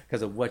because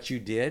of what you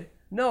did?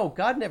 No,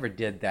 God never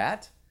did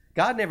that.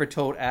 God never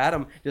told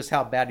Adam just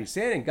how bad he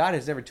sinned, and God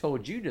has never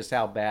told you just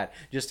how bad,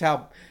 just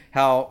how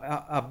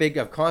big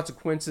of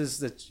consequences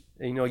that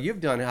you've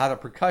done, how the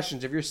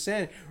repercussions of your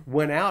sin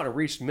went out and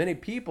reached many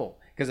people.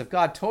 Because if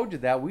God told you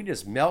that, we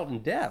just melt in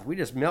death. We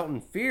just melt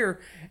in fear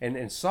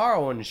and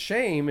sorrow and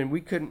shame, and we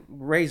couldn't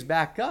raise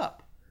back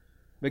up.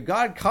 But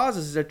God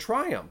causes us to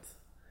triumph.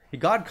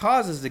 God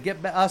causes us to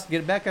get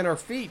back on our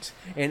feet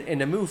and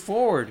to move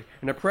forward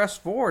and to press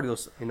forward.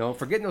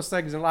 Forgetting those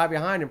things and lie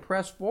behind and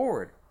press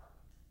forward.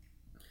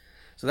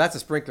 So that's a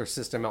sprinkler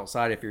system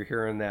outside if you're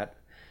hearing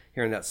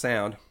that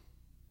sound.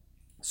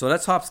 So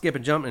let's hop, skip,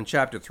 and jump in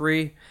chapter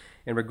 3.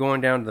 And we're going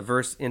down to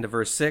verse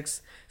 6.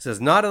 It says,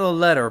 not of the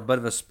letter, but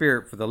of the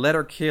Spirit, for the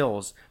letter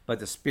kills,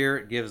 but the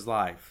Spirit gives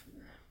life.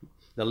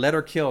 The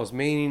letter kills,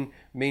 meaning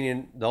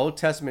the Old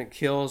Testament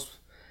kills,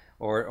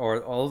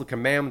 or all the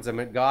commandments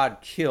that God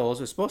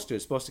kills. It's supposed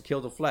to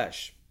kill the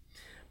flesh.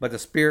 But the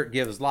Spirit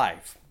gives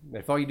life.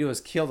 If all you do is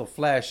kill the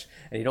flesh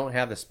and you don't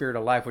have the Spirit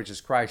of life, which is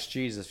Christ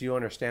Jesus, if you don't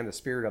understand the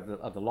spirit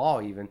of the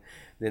law even,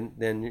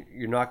 then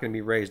you're not going to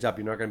be raised up.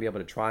 You're not going to be able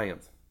to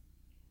triumph.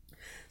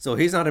 So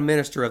he's not a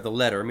minister of the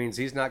letter. It means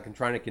he's not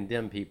trying to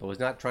condemn people. He's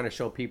not trying to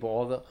show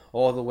people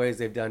all the ways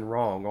they've done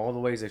wrong, all the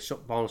ways they've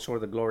fallen short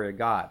of the glory of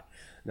God.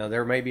 Now,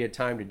 there may be a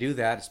time to do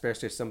that,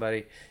 especially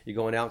if you're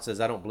going out and says,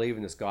 I don't believe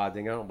in this God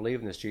thing, I don't believe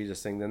in this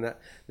Jesus thing,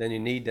 then you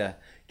need to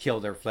kill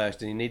their flesh,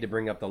 then you need to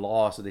bring up the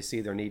law so they see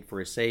their need for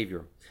a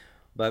Savior.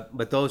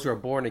 But those who are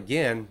born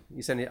again,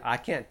 you say,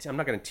 I'm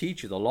not going to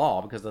teach you the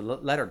law because the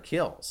letter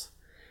kills.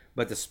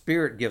 But the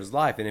Spirit gives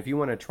life. And if you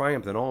want to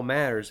triumph in all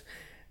matters,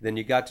 then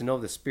you got to know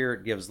the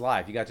Spirit gives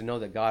life. You got to know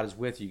that God is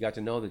with you. You got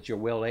to know that you're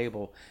well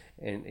able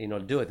and to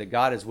do it, that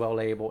God is well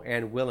able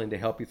and willing to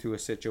help you through a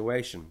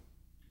situation,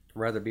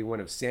 whether it be one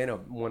of sin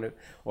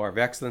or of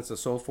excellence and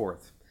so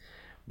forth.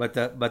 But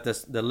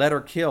the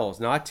letter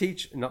kills. Now I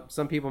teach.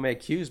 Some people may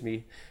accuse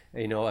me,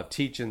 of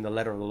teaching the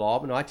letter of the law,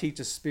 but no, I teach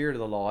the spirit of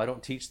the law. I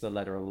don't teach the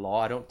letter of the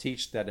law. I don't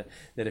teach that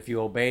if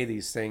you obey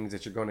these things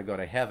that you're going to go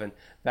to heaven.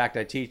 In fact,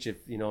 I teach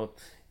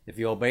if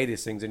you obey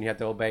these things, then you have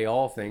to obey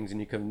all things, and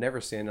you can never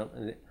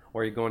sin,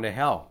 or you're going to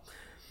hell.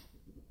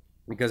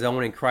 Because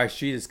only in Christ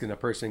Jesus can a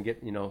person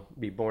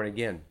be born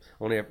again.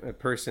 Only a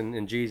person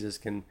in Jesus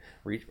can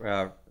reach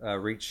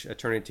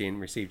eternity and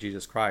receive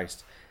Jesus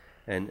Christ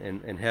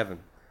and heaven.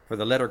 For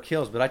the letter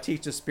kills, but I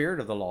teach the spirit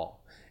of the law.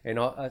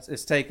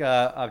 Let's take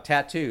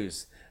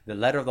tattoos. The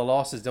letter of the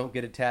law says don't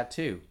get a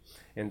tattoo,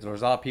 and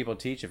there's a lot of people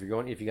teach if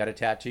you got a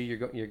tattoo,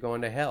 you're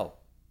going to hell.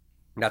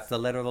 That's the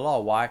letter of the law.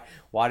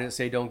 Why did it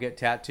say don't get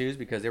tattoos?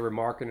 Because they were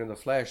marking in the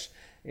flesh,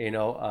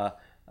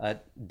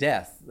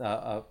 death,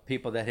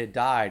 people that had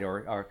died,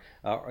 or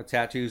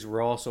tattoos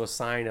were also a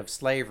sign of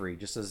slavery,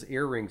 just as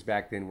earrings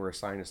back then were a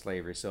sign of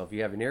slavery. So if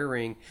you have an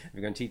earring, if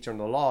you're going to teach on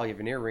the law, you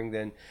have an earring,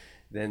 then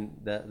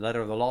the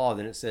letter of the law,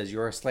 then it says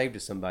you're a slave to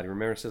somebody.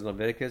 Remember, it says in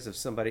Leviticus, if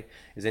somebody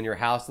is in your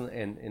house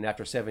and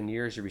after 7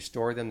 years you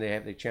restore them, they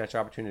have the chance or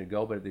opportunity to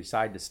go, but if they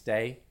decide to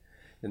stay,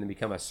 then they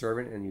become a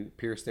servant and you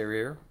pierce their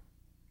ear.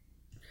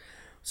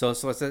 So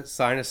it's a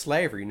sign of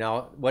slavery.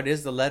 Now, what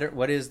is the letter?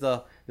 What is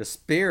the the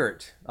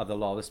spirit of the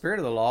law. The spirit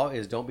of the law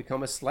is don't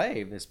become a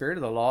slave. The spirit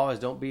of the law is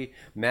don't be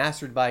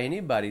mastered by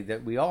anybody.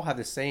 That we all have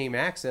the same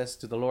access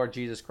to the Lord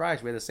Jesus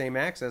Christ. We have the same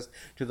access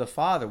to the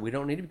Father. We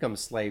don't need to become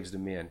slaves to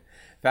men.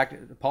 In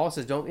fact, Paul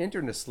says don't enter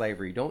into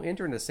slavery. Don't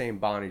enter into the same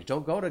bondage.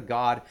 Don't go to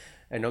God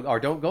or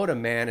don't go to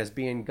man as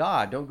being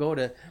God. Don't go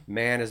to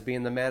man as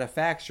being the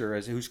manufacturer,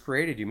 as who's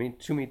created you. I mean,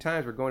 too many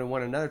times we're going to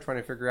one another trying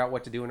to figure out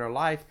what to do in our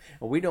life,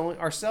 and we don't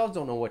ourselves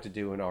don't know what to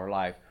do in our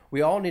life.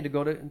 We all need to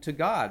go to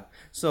God.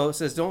 So it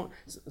says don't.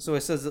 So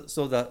it says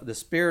so the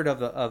spirit of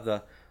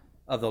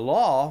the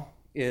law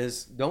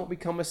is don't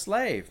become a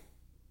slave.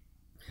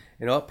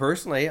 You know,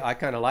 personally, I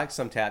kind of like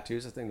some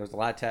tattoos. I think there's a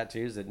lot of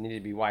tattoos that need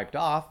to be wiped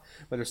off,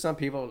 but there's some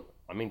people.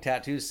 I mean,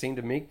 tattoos seem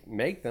to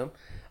make them.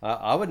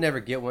 I would never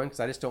get one because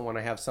I just don't want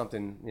to have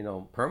something, you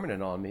know,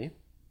 permanent on me.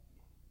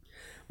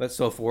 But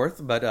so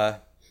forth. But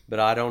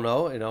I don't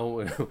know. You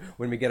know,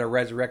 when we get our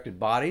resurrected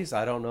bodies,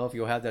 I don't know if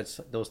you'll have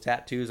those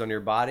tattoos on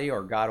your body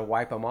or God will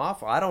wipe them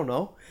off. I don't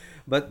know.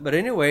 But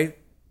anyway,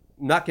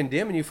 not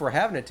condemning you for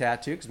having a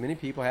tattoo because many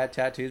people had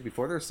tattoos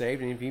before they're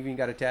saved, and if you even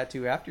got a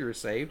tattoo after you're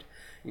saved,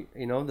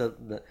 you know,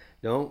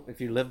 don't.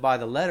 If you live by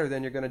the letter,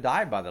 then you're going to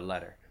die by the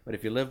letter. But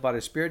if you live by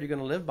the Spirit, you're going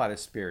to live by the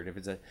Spirit. If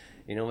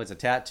it's a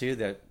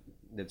tattoo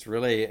that's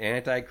really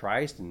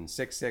anti-Christ and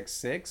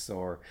 666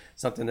 or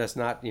something that's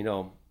not, you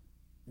know,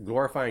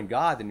 glorifying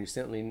God, then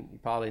you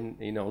probably,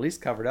 you know, at least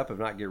cover it up if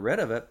not get rid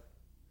of it.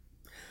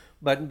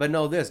 But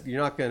know this,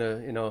 you're not going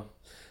to, you know,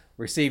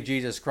 receive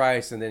Jesus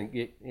Christ and then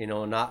get, you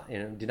know, not, you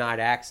know, denied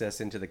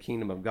access into the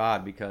kingdom of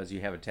God because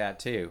you have a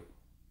tattoo.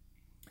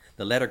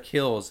 The letter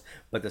kills,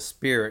 but the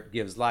Spirit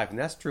gives life, and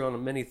that's true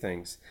on many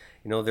things.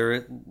 You know,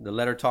 the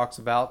letter talks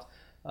about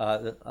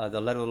the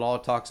letter of the law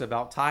talks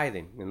about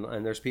tithing,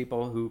 and there's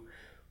people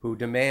who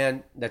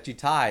demand that you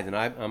tithe, and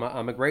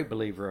I'm a great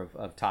believer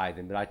of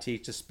tithing, but I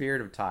teach the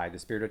spirit of tithe. The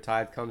spirit of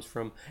tithe comes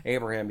from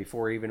Abraham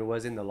before he even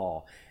was in the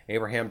law.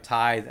 Abraham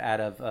tithed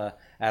out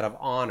of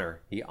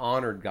honor. He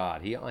honored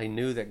God. He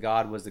knew that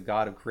God was the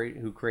God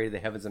who created the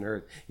heavens and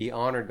earth. He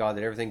honored God,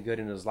 that everything good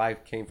in his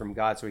life came from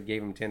God, so he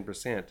gave him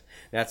 10%.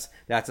 That's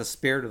a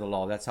spirit of the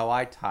law. That's how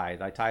I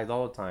tithe. I tithe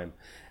all the time.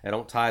 I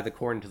don't tithe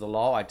according to the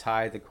law. I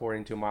tithe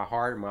according to my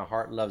heart. My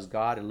heart loves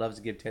God. It loves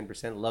to give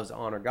 10%. It loves to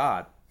honor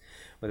God.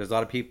 But there's a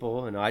lot of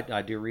people, and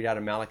I do read out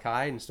of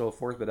Malachi and so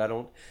forth, but I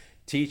don't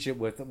teach it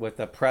with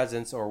the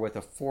presence or with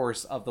the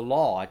force of the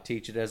law. I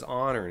teach it as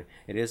honor.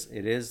 It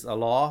is a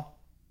law,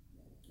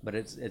 but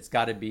it's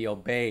got to be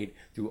obeyed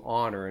through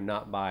honor and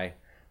not by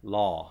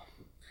law.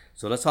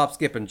 So let's hop,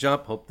 skip, and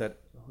jump. Hope that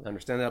I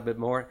understand that a bit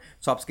more.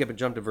 Let's hop, skip, and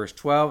jump to verse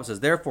 12. It says,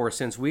 "Therefore,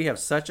 since we have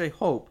such a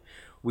hope,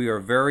 we are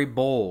very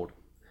bold."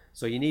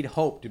 So you need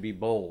hope to be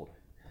bold.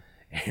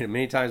 And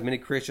many times, many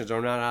Christians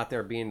are not out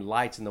there being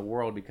lights in the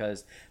world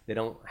because they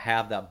don't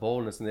have that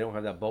boldness, and they don't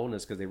have that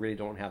boldness because they really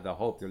don't have the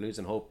hope. They're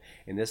losing hope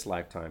in this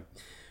lifetime.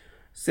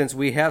 "Since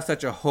we have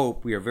such a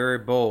hope, we are very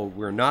bold.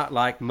 We're not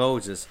like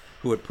Moses,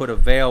 who had put a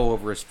veil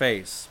over his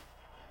face."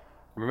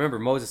 Remember,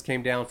 Moses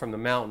came down from the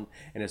mountain,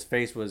 and his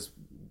face was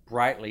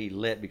brightly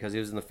lit because he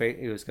was in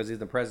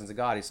the presence of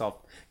God. He saw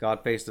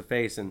God face to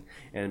face, and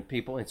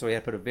so he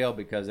had to put a veil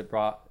because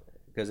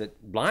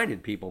it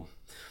blinded people.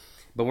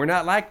 But we're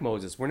not like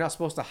Moses. We're not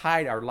supposed to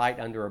hide our light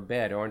under a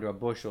bed or under a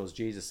bushel, as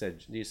Jesus said.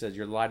 Jesus says,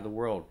 "You're the light of the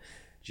world."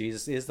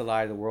 Jesus is the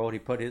light of the world.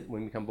 When we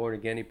become born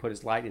again, he put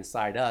his light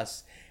inside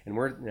us, and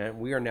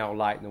we are now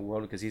light in the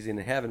world because he's in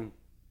heaven.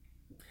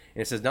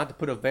 And it says not to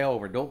put a veil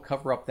over. Don't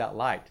cover up that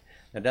light.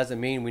 That doesn't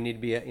mean we need to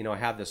be,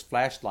 have this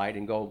flashlight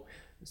and go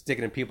stick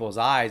it in people's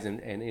eyes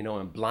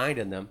and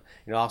blinding them.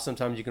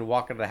 Sometimes you can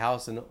walk into the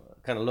house and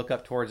kind of look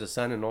up towards the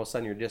sun, and all of a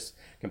sudden you're just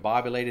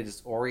combobulated,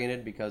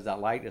 disoriented because that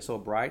light is so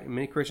bright. And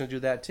many Christians do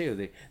that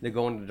too. They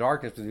go into the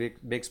darkness with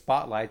big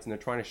spotlights, and they're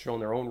trying to show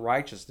their own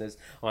righteousness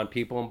on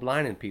people and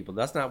blinding people.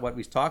 That's not what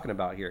he's talking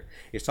about here.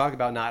 He's talking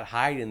about not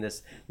hiding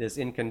this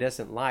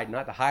incandescent light,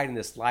 not to hide in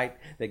this light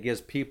that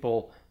gives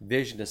people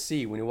vision to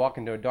see. When you walk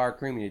into a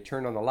dark room and you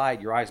turn on the light,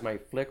 your eyes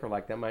might flicker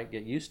like that, might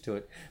get used to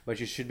it,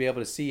 but you should be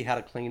able to see how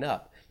to clean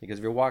up. Because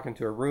if you're walking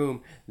to a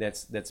room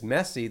that's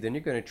messy, then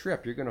you're going to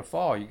trip, you're going to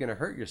fall, you're going to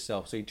hurt yourself.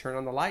 So you turn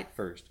on the light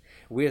first.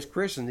 We as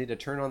Christians need to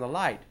turn on the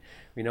light.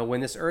 When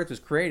this earth was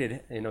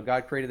created,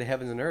 God created the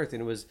heavens and earth,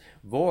 and it was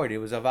void. It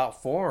was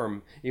without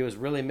form. It was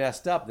really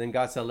messed up. Then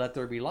God said, "Let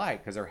there be light,"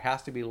 because there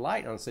has to be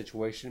light on a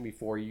situation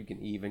before you can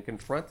even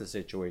confront the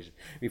situation,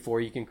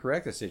 before you can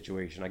correct the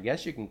situation. I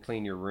guess you can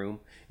clean your room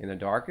in the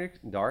dark.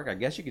 I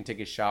guess you can take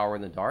a shower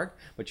in the dark,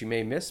 but you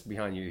may miss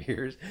behind your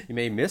ears. You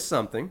may miss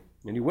something,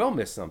 and you will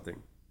miss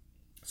something.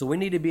 So we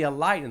need to be a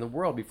light in the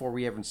world before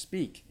we even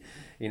speak.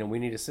 We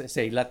need to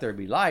say, "Let there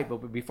be light,"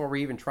 but before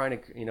we even trying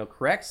to,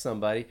 correct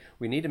somebody,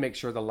 we need to make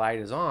sure the light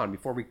is on.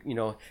 Before we,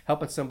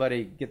 helping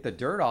somebody get the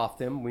dirt off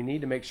them, we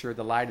need to make sure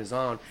the light is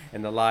on,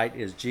 and the light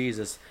is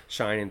Jesus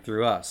shining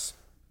through us.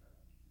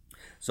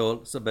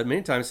 But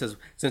many times it says,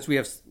 since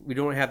we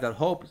don't have that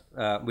hope,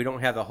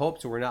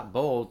 so we're not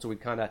bold, so we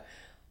kind of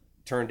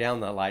turn down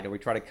that light, or we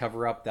try to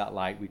cover up that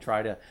light. We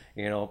try to,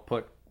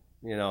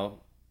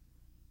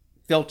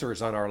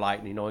 filters on our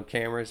light. In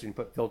cameras, you can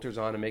put filters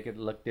on and make it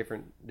look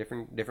different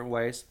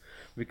ways,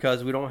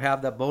 because we don't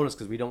have that boldness,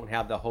 because we don't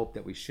have the hope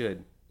that we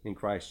should in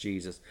Christ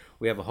Jesus.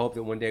 We have a hope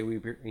that one day we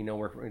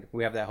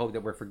have that hope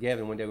that we're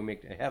forgiven. One day we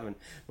make it to heaven,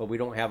 but we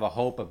don't have a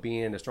hope of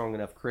being a strong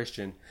enough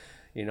Christian,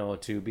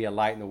 to be a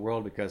light in the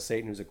world, because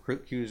Satan, who's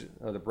accused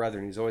of the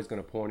brethren, he's always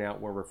going to point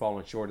out where we're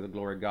falling short of the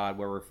glory of God,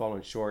 where we're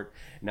falling short,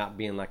 not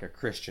being like a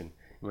Christian.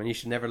 You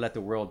should never let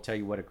the world tell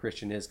you what a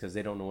Christian is, because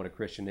they don't know what a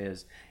Christian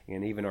is.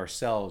 And even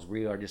ourselves,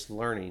 we are just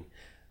learning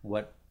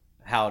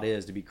how it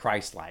is to be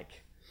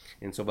Christ-like.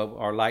 And so, but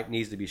our light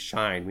needs to be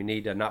shined. We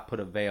need to not put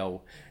a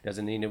veil.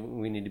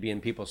 We need to be in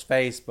people's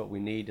face, but we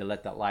need to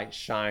let that light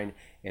shine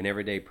in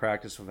everyday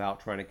practice without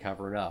trying to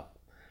cover it up,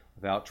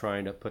 without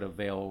trying to put a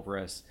veil over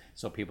us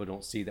so people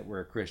don't see that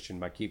we're a Christian,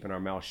 by keeping our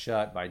mouth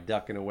shut, by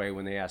ducking away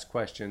when they ask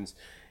questions,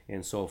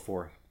 and so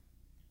forth.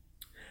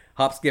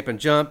 Hop, skip, and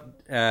jump.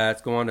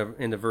 Let's go on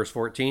into verse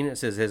 14. It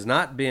says, has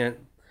not been,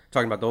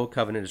 talking about the old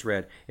covenant is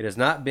read, it has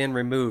not been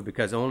removed,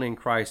 because only in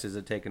Christ is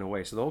it taken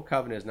away. So the old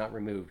covenant is not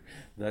removed.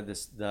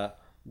 The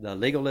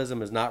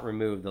legalism is not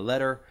removed. The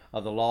letter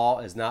of the law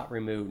is not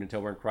removed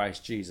until we're in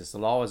Christ Jesus. The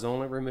law is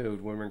only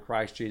removed when we're in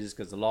Christ Jesus,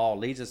 because the law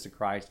leads us to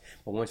Christ.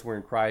 But once we're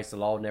in Christ, the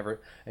law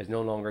is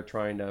no longer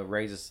trying to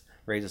raise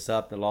us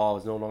up. The law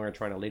is no longer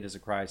trying to lead us to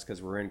Christ,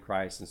 because we're in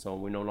Christ. And so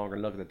we no longer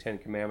look at the Ten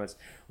Commandments,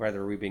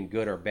 whether we've been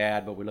good or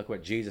bad, but we look at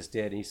what Jesus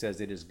did, and he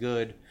says it is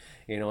good.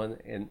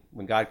 And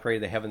when God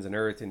created the heavens and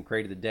earth and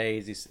created the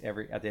days,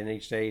 at the end of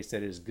each day, he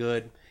said it is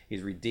good.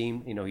 He's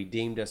redeemed, he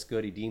deemed us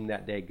good. He deemed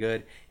that day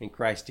good. In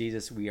Christ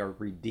Jesus, we are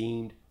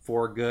redeemed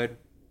for good.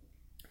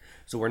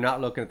 So we're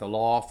not looking at the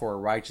law for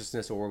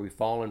righteousness, or where we've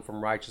fallen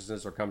from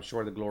righteousness or come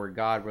short of the glory of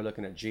God. We're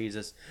looking at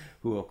Jesus,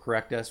 who will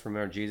correct us.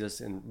 Remember Jesus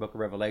in the book of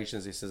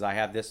Revelations, he says, I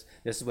have this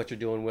is what you're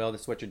doing well,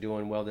 this is what you're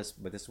doing well,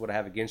 but this is what I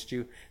have against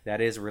you. That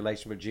is a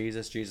relation with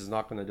Jesus. Jesus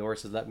knocked on the door,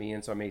 says, let me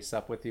in so I may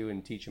sup with you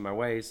and teach you my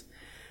ways.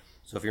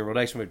 So if you're in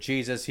relation with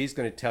Jesus, he's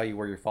going to tell you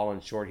where you're falling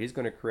short. He's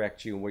going to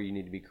correct you and where you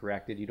need to be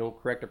corrected. You don't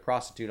correct a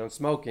prostitute on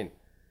smoking.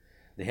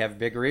 They have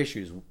bigger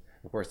issues.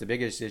 Of course, the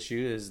biggest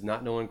issue is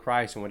not knowing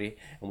Christ and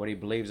what he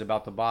believes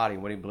about the body,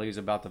 and what he believes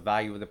about the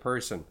value of the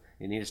person.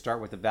 You need to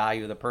start with the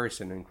value of the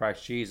person in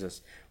Christ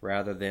Jesus,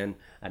 rather than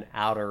an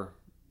outer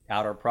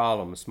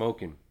problem,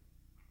 smoking.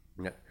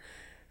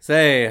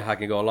 Say, I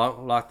can go a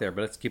lot there,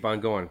 but let's keep on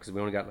going, because we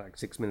only got like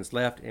 6 minutes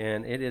left,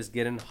 and it is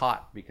getting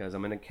hot because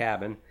I'm in a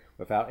cabin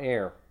without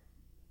air.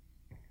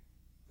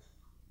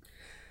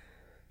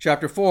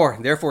 Chapter 4,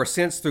 therefore,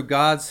 since through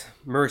God's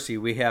mercy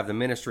we have the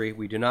ministry,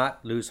 we do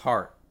not lose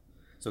heart.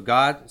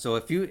 So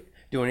if you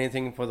doing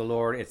anything for the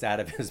Lord, it's out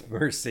of his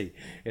mercy.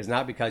 It's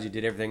not because you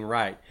did everything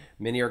right.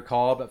 Many are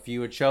called, but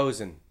few are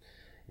chosen.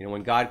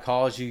 When God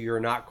calls you, you're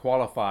not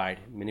qualified.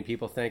 Many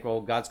people think,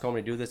 well, God's called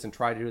me to do this, and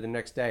try to do it the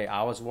next day.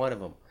 I was one of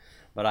them.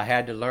 But I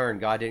had to learn,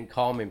 God didn't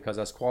call me because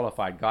I was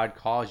qualified. God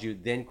calls you,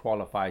 then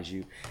qualifies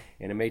you.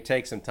 And it may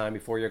take some time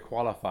before you're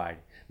qualified,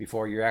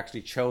 before you're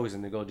actually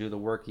chosen to go do the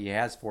work he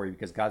has for you,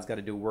 because God's got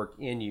to do work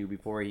in you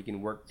before he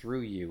can work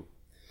through you.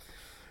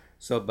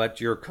 So, but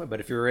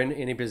if you're in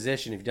any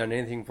position, if you've done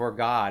anything for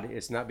God,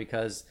 it's not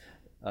because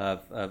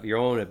of your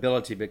own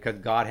ability, because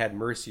God had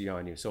mercy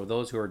on you. So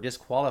those who are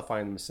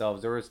disqualifying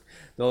themselves, there was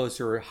those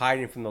who are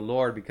hiding from the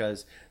Lord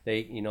because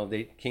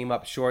they came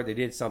up short. They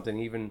did something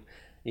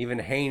even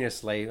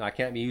heinously. I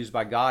can't be used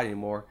by God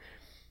anymore.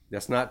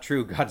 That's not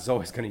true. God's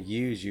always going to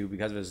use you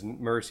because of his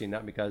mercy,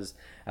 not because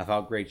of how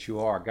great you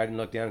are. God didn't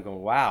look down and go,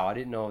 wow, I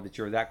didn't know that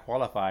you were that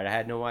qualified. I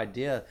had no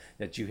idea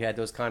that you had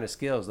those kind of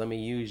skills. Let me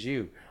use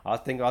you. I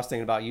was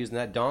thinking about using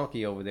that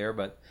donkey over there,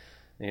 but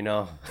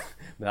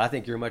but I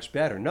think you're much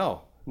better.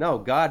 No,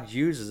 God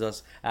uses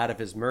us out of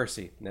his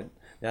mercy.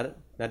 That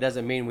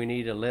doesn't mean we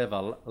need to live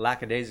a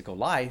lackadaisical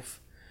life,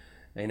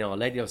 a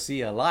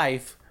Laodicea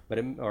life,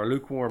 or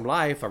lukewarm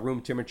life, a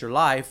room temperature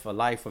life, a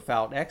life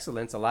without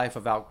excellence, a life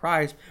without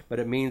Christ. But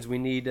it means we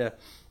need to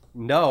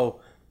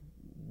know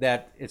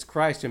that it's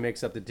Christ who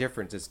makes up the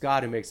difference. It's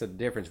God who makes up the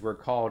difference. We're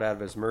called out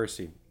of his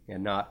mercy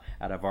and not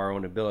out of our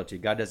own ability.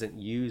 God doesn't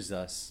use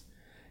us.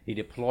 He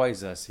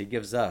deploys us. He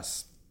gives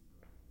us.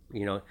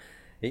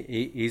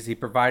 He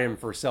provided him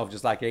for himself,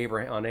 just like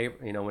Abraham.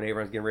 When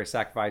Abraham's getting ready to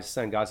sacrifice his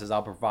son, God says,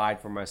 "I'll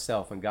provide for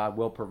myself," and God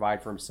will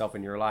provide for himself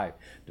in your life.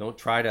 Don't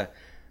try to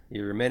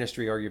your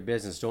ministry or your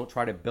business. Don't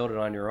try to build it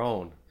on your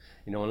own.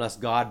 Unless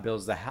God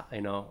builds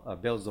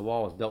builds the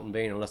wall, it's built in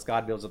vain. Unless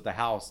God builds up the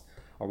house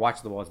or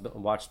watches the wall, it's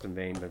watched in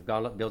vain. But if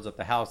God builds up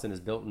the house, then it's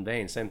built in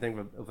vain. Same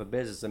thing with a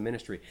business, a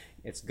ministry.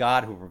 It's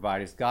God who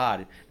provides. It's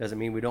God. It doesn't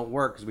mean we don't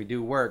work, because we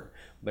do work,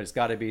 but it's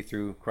got to be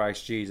through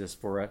Christ Jesus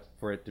for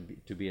it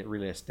to be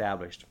really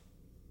established.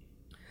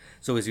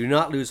 So as we do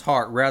not lose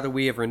heart, rather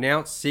we have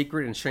renounced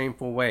secret and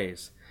shameful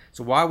ways.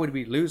 So why would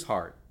we lose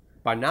heart?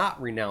 By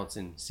not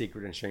renouncing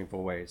secret and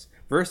shameful ways.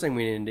 First thing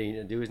we need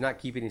to do is not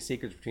keep any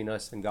secrets between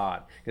us and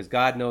God, because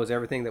God knows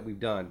everything that we've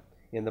done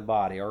in the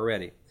body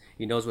already.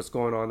 He knows what's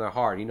going on in the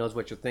heart. He knows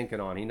what you're thinking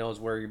on. He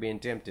knows where you're being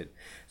tempted.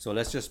 So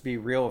let's just be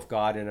real with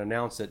God and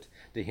announce it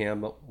to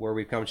him where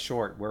we come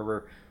short, where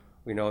we're,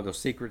 those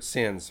secret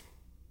sins.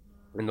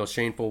 in those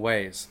shameful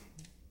ways.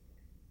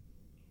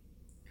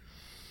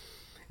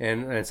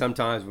 And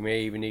sometimes we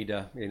may even need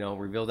to,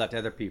 reveal that to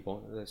other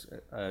people.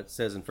 It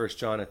says in 1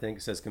 John, I think,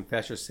 it says,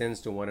 confess your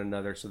sins to one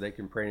another so they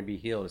can pray and be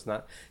healed. It's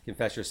not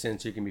confess your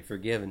sins so you can be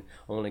forgiven.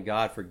 Only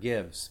God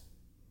forgives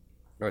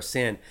our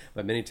sin.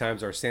 But many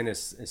times our sin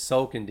is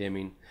so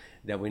condemning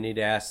that we need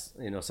to ask,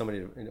 somebody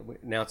to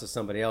announce to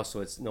somebody else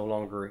so it's no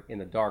longer in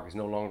the dark. It's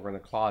no longer in the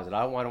closet.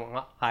 I don't want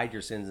to hide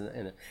your sins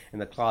in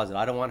the closet.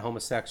 I don't want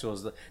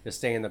homosexuals to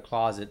stay in the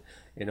closet,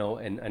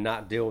 and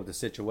not deal with the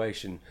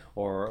situation,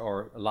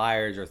 or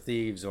liars or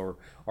thieves or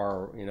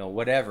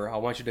whatever. I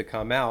want you to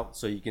come out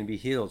so you can be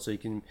healed, so you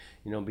can,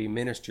 be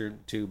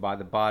ministered to by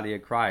the body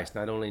of Christ.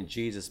 Not only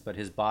Jesus, but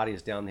his body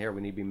is down there.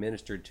 We need to be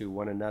ministered to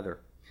one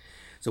another.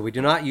 So we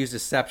do not use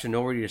deception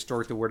nor to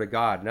distort the word of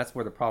God. And that's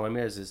where the problem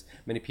is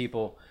many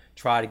people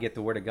try to get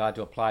the word of God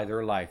to apply to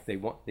their life.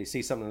 They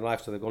see something in their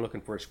life, so they go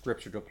looking for a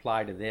scripture to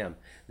apply to them.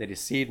 They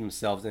deceive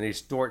themselves and they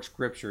distort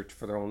scripture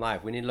for their own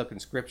life. We need to look in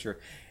scripture,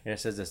 and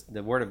it says this,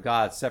 the word of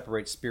God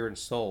separates spirit and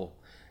soul.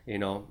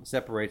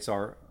 Separates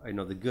our,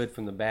 the good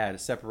from the bad.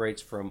 It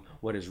separates from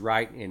what is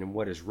right and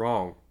what is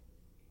wrong.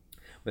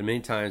 But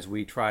many times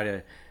we try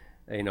to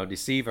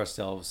deceive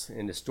ourselves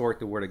and distort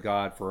the word of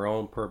God for our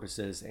own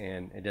purposes,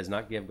 and it does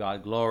not give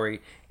God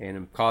glory, and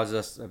it causes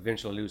us to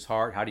eventually lose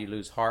heart. How do you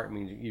lose heart? It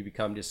means you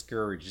become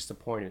discouraged,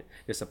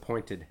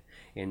 disappointed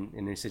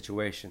in a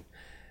situation,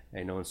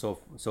 and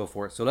so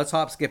forth. So let's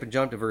hop, skip, and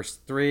jump to verse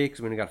 3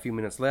 because we only got a few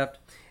minutes left.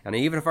 And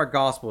even if our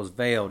gospel is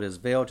veiled, it is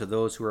veiled to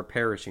those who are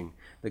perishing.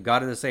 The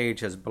God of this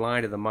age has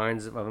blinded the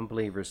minds of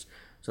unbelievers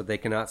so they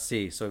cannot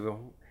see. So if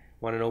you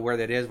want to know where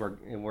that is,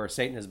 where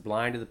Satan has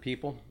blinded the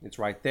people, it's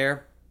right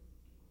there.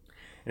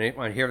 And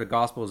right here, the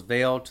gospel is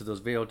veiled to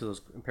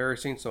those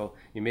perishing. So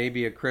you may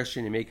be a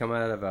Christian, you may come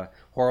out of a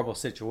horrible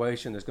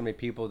situation. There's going to be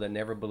people that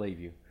never believe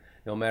you.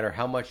 No matter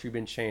how much you've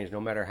been changed, no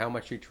matter how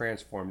much you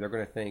transform, they're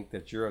going to think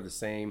that you're of the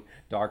same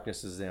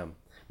darkness as them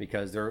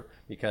because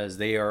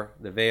they are,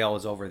 the veil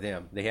is over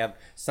them. They have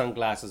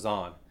sunglasses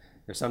on.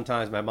 There's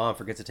sometimes my mom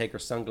forgets to take her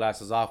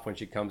sunglasses off when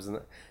she comes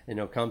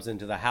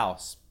into the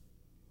house,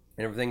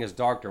 and everything is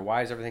darker.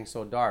 Why is everything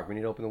so dark? We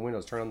need to open the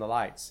windows, turn on the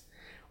lights.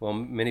 Well,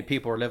 many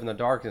people are living in the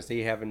darkness.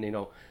 They haven't,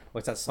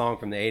 what's that song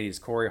from the 80s?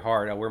 Corey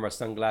Hart, I wear my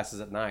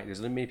sunglasses at night. There's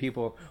many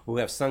people who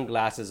have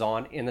sunglasses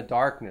on in the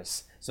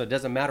darkness. So it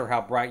doesn't matter how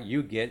bright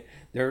you get.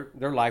 Their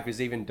life is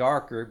even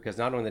darker because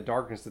not only the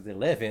darkness that they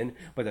live in,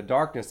 but the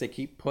darkness they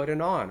keep putting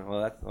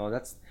on.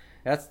 That's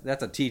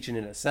a teaching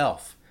in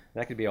itself.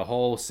 That could be a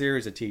whole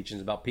series of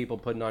teachings about people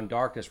putting on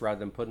darkness rather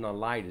than putting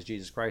on light, as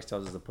Jesus Christ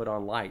tells us to put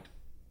on light.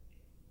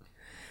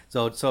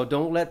 So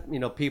don't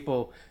let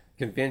people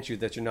convince you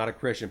that you're not a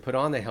Christian. Put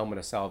on the helmet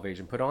of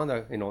salvation. Put on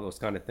the those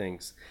kind of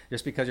things.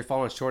 Just because you're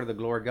falling short of the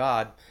glory of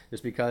God,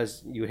 just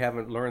because you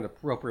haven't learned the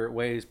proper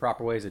ways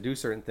to do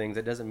certain things,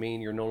 that doesn't mean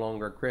you're no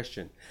longer a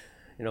Christian.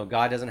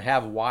 God doesn't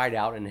have white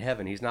out in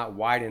heaven. He's not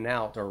whiting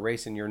out or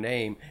erasing your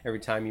name every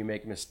time you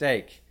make a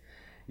mistake.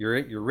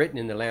 You're written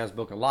in the Lamb's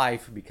Book of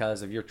Life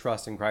because of your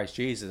trust in Christ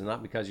Jesus,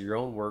 not because of your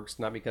own works,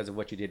 not because of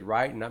what you did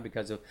right, and not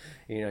because of,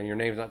 your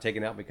name's not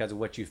taken out because of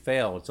what you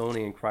failed. It's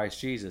only in Christ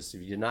Jesus.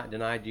 If you did not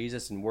deny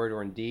Jesus in word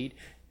or in deed,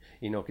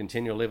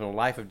 continue living a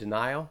life of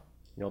denial.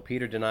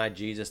 Peter denied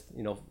Jesus,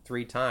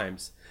 3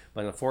 times,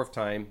 but the 4th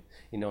time,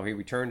 he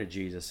returned to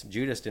Jesus.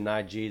 Judas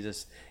denied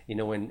Jesus,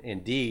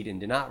 in deed, and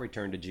did not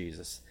return to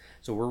Jesus.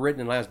 So we're written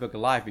in the Lamb's Book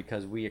of Life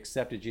because we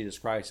accepted Jesus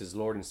Christ as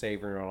Lord and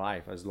Savior in our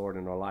life, as Lord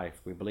in our life.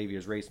 We believe he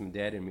was raised from the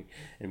dead, and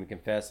we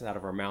confess out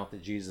of our mouth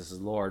that Jesus is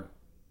Lord.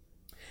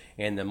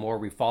 And the more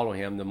we follow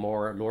him, the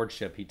more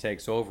lordship he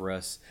takes over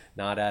us,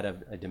 not out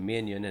of a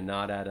dominion and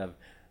not out of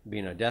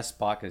being a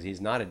despot, because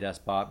he's not a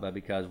despot, but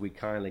because we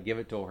kindly give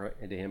it to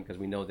him because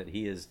we know that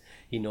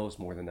he knows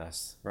more than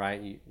us,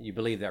 right? You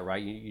believe that,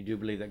 right? You do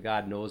believe that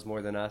God knows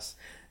more than us,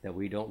 that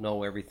we don't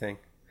know everything,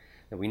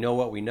 that we know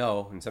what we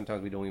know, and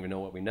sometimes we don't even know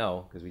what we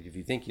know, because if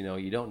you think you know,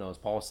 you don't know, as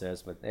Paul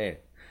says. But hey,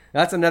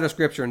 that's another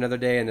scripture, another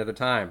day, another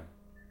time.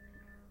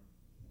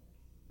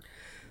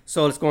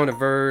 So let's go on to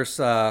verse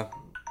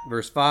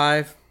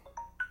 5.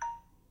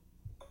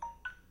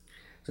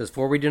 It says,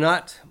 "For we do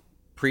not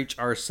preach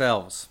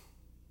ourselves."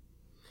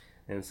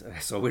 And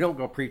so we don't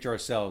go preach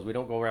ourselves. We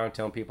don't go around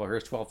telling people,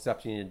 here's 12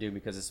 steps you need to do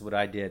because this is what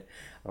I did,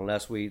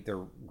 unless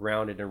they're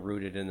grounded and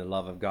rooted in the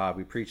love of God.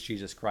 We preach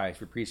Jesus Christ.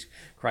 We preach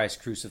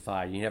Christ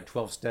crucified. You have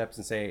 12 steps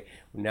and say,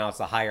 now it's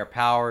a higher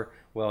power.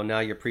 Well, now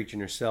you're preaching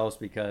yourselves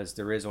because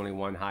there is only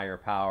one higher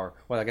power.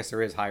 Well, I guess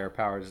there is higher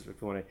powers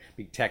if you want to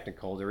be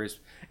technical.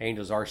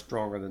 Angels are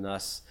stronger than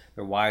us.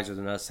 They're wiser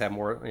than us, have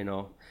more,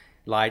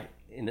 light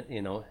in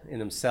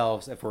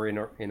themselves if we're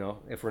not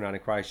in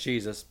Christ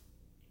Jesus.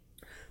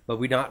 But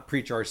we not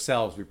preach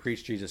ourselves. We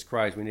preach Jesus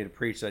Christ. We need to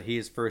preach that he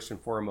is first and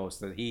foremost,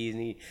 that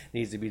he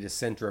needs to be the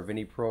center of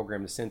any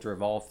program, the center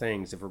of all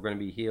things if we're going to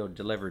be healed,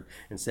 delivered,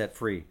 and set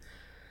free.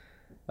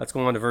 Let's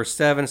go on to verse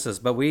 7. It says,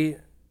 "But we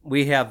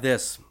have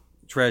this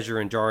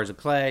treasure in jars of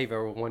clay." If you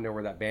ever wonder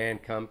where that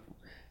band come,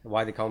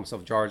 why they call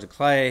themselves Jars of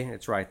Clay,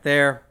 it's right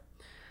there.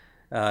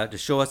 to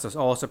show us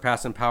all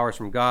surpassing powers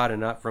from God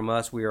and not from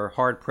us. We are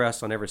hard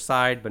pressed on every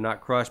side, but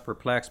not crushed,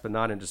 perplexed, but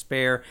not in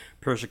despair,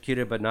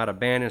 persecuted, but not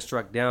abandoned,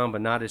 struck down,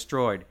 but not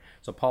destroyed.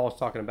 So Paul was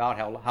talking about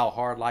how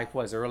hard life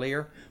was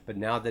earlier, but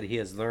now that he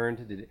has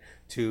learned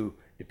to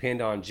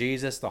depend on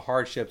Jesus, the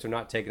hardships are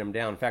not taking him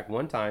down. In fact,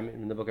 one time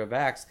in the book of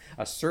Acts,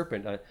 a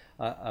serpent,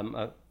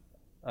 a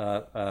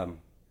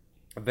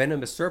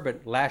venomous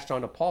serpent lashed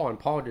onto Paul, and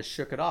Paul just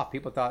shook it off.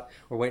 People thought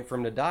we're waiting for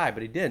him to die,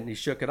 but he didn't. He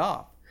shook it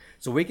off.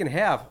 So we can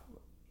have,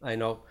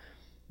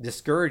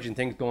 discouraging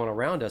things going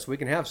around us. We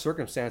can have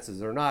circumstances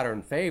that are not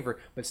in favor,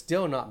 but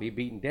still not be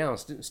beaten down.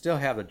 Still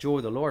have the joy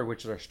of the Lord,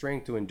 which is our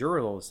strength to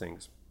endure those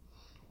things.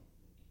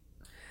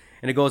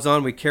 And it goes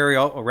on, we carry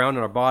around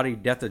in our body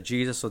death of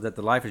Jesus, so that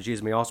the life of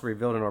Jesus may also be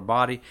revealed in our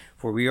body.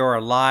 For we are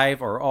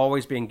alive, or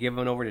always being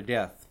given over to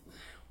death.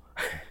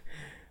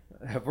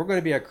 If we're going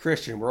to be a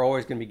Christian, we're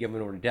always going to be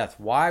given over to death.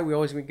 Why are we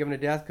always going to be given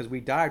to death? Because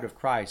we died with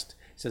Christ.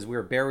 It says we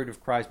are buried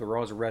with Christ, but we're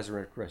always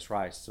resurrected with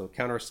Christ. So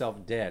count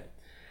ourselves dead.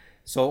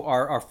 So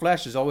our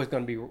flesh is always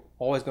going to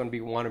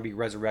want to be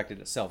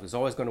resurrected itself. It's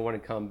always going to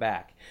want to come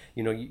back.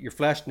 Your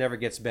flesh never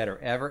gets better,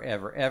 ever,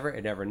 ever, ever,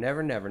 and ever,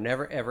 never, never,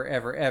 never, ever,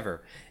 ever,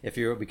 ever. If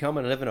you're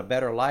becoming living a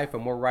better life, a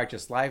more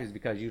righteous life, is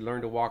because you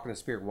learn to walk in the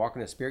Spirit. Walk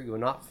in the Spirit, you will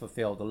not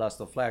fulfill the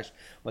lust of the flesh,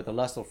 but the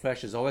lust of the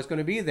flesh is always going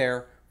to be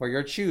there for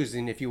your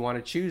choosing if you want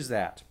to choose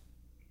that.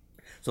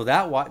 So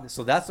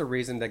that's the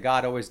reason that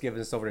God always gives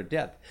us over to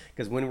death.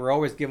 Because when we're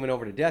always given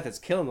over to death, it's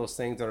killing those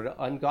things that are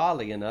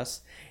ungodly in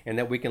us, and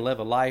that we can live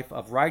a life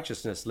of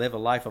righteousness, live a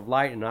life of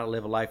light, and not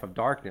live a life of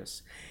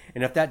darkness.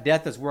 And if that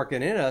death is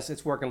working in us,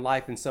 it's working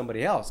life in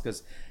somebody else.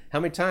 Because how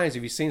many times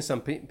have you seen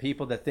some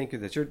people that think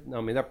that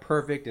they're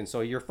perfect, and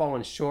so you're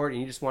falling short,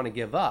 and you just want to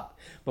give up?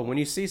 But when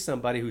you see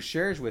somebody who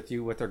shares with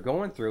you what they're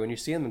going through, and you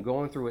see them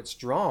going through it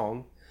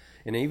strong,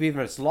 and even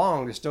if it's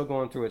long, they're still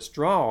going through it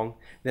strong,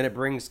 then it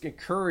brings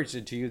courage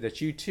into you that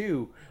you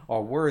too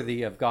are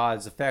worthy of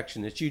God's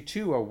affection, that you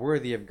too are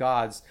worthy of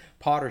God's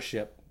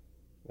pottership,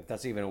 if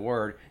that's even a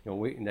word,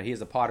 that He is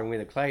the potter and we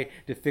the clay,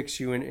 to fix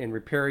you and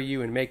repair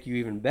you and make you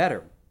even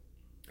better.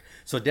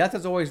 So death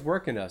is always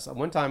working us.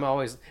 One time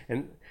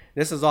and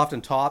this is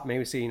often taught,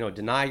 maybe see,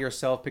 deny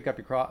yourself, pick up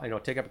your cross,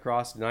 take up your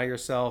cross, deny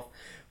yourself,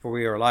 for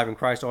we are alive in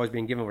Christ, always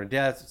being given over to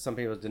death. Some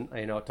people,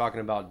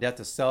 talking about death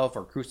to self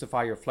or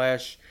crucify your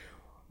flesh.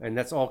 And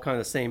that's all kind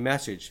of the same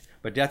message.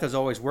 But death is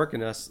always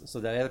working us so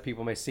that other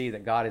people may see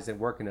that God is at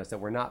work in us, that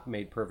we're not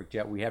made perfect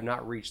yet. We have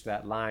not reached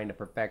that line of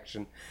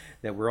perfection,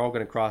 that we're all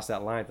going to cross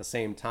that line at the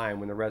same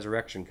time when the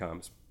resurrection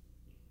comes.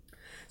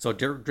 So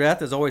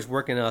death is always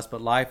working us,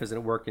 but life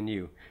isn't working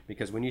you.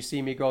 Because when you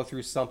see me go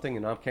through something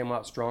and I've come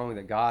out strong,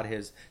 that God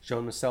has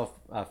shown Himself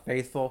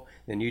faithful,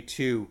 then you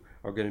too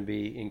are going to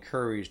be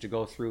encouraged to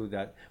go through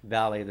that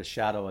valley of the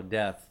shadow of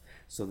death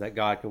so that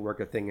God can work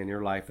a thing in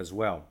your life as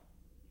well.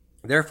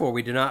 Therefore,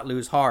 we do not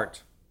lose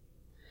heart,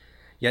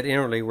 yet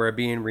inwardly we're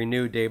being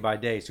renewed day by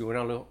day. So when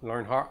I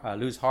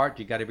lose heart,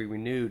 you got to be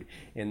renewed.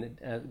 And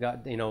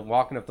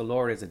walking with the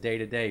Lord is a day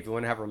to day. If you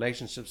want to have a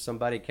relationship with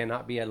somebody, it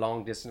cannot be a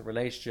long distance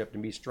relationship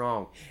and be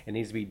strong. It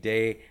needs to be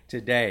day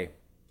to day.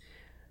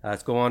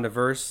 Let's go on to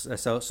verse.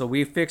 So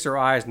we fix our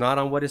eyes not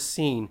on what is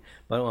seen,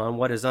 but on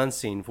what is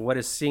unseen. For what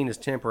is seen is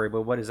temporary,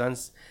 but what is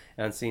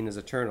unseen is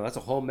eternal. That's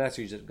a whole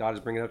message that God is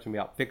bringing up to me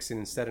about fixing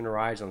and setting our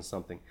eyes on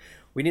something.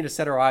 We need to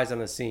set our eyes on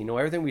the seen.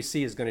 Everything we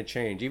see is going to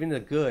change. Even the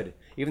good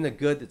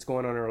that's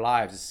going on in our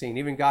lives is seen.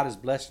 Even God is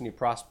blessing you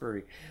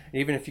prosperity.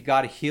 Even if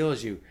God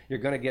heals you, you're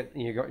going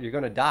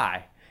to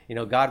die.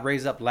 God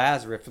raised up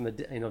Lazarus from the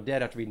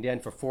dead after being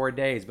dead for 4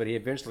 days, but he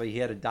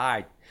had to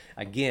die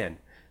again.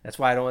 That's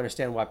why I don't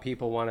understand why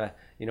people want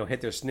to, hit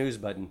their snooze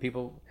button.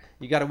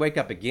 You got to wake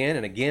up again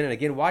and again and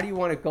again. Why do you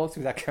want to go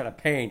through that kind of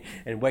pain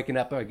and waking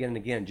up again and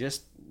again?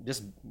 Just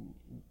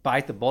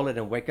bite the bullet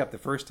and wake up the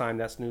first time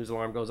that snooze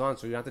alarm goes on,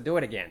 so you don't have to do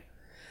it again.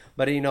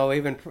 But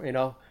even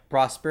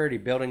prosperity,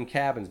 building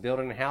cabins,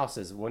 building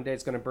houses. One day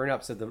it's going to burn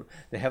up. So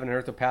the heaven and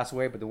earth will pass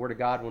away, but the word of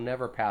God will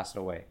never pass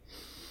away.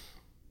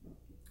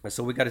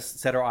 So we got to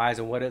set our eyes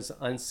on what is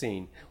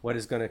unseen, what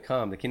is going to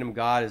come. The kingdom of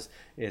God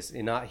is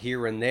not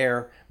here and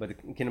there, but the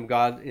kingdom of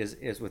God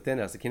is within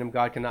us. The kingdom of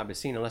God cannot be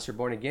seen unless you're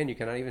born again. You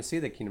cannot even see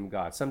the kingdom of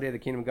God. Someday the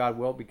kingdom of God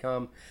will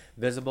become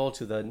visible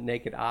to the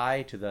naked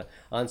eye, to the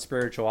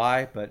unspiritual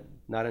eye, but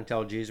not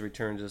until Jesus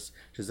returns us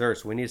to earth.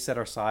 So we need to set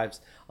our sights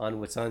on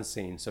what's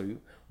unseen. So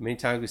many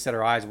times we set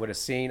our eyes on what is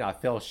seen. I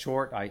fell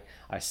short. I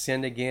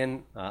sinned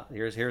again.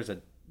 Here's a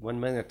 1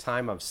 million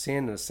time I've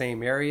sinned in the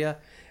same area,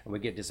 and we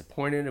get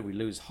disappointed and we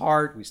lose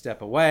heart, we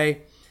step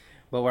away.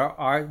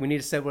 But we need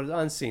to see what is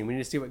unseen. We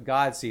need to see what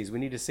God sees. We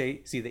need to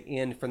see the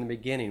end from the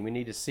beginning. We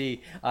need to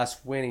see us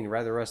winning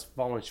rather than us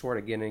falling short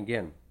again and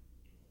again.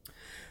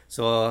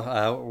 So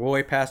we're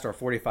way past our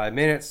 45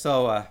 minutes.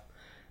 So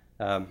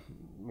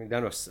we're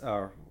done with,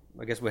 I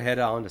guess we'll head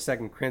on to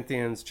 2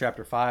 Corinthians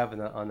chapter 5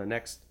 on the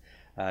next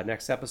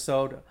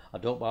episode,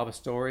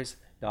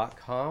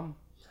 adultbiblestories.com.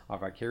 Our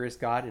vicarious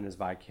God and His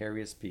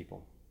vicarious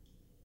people.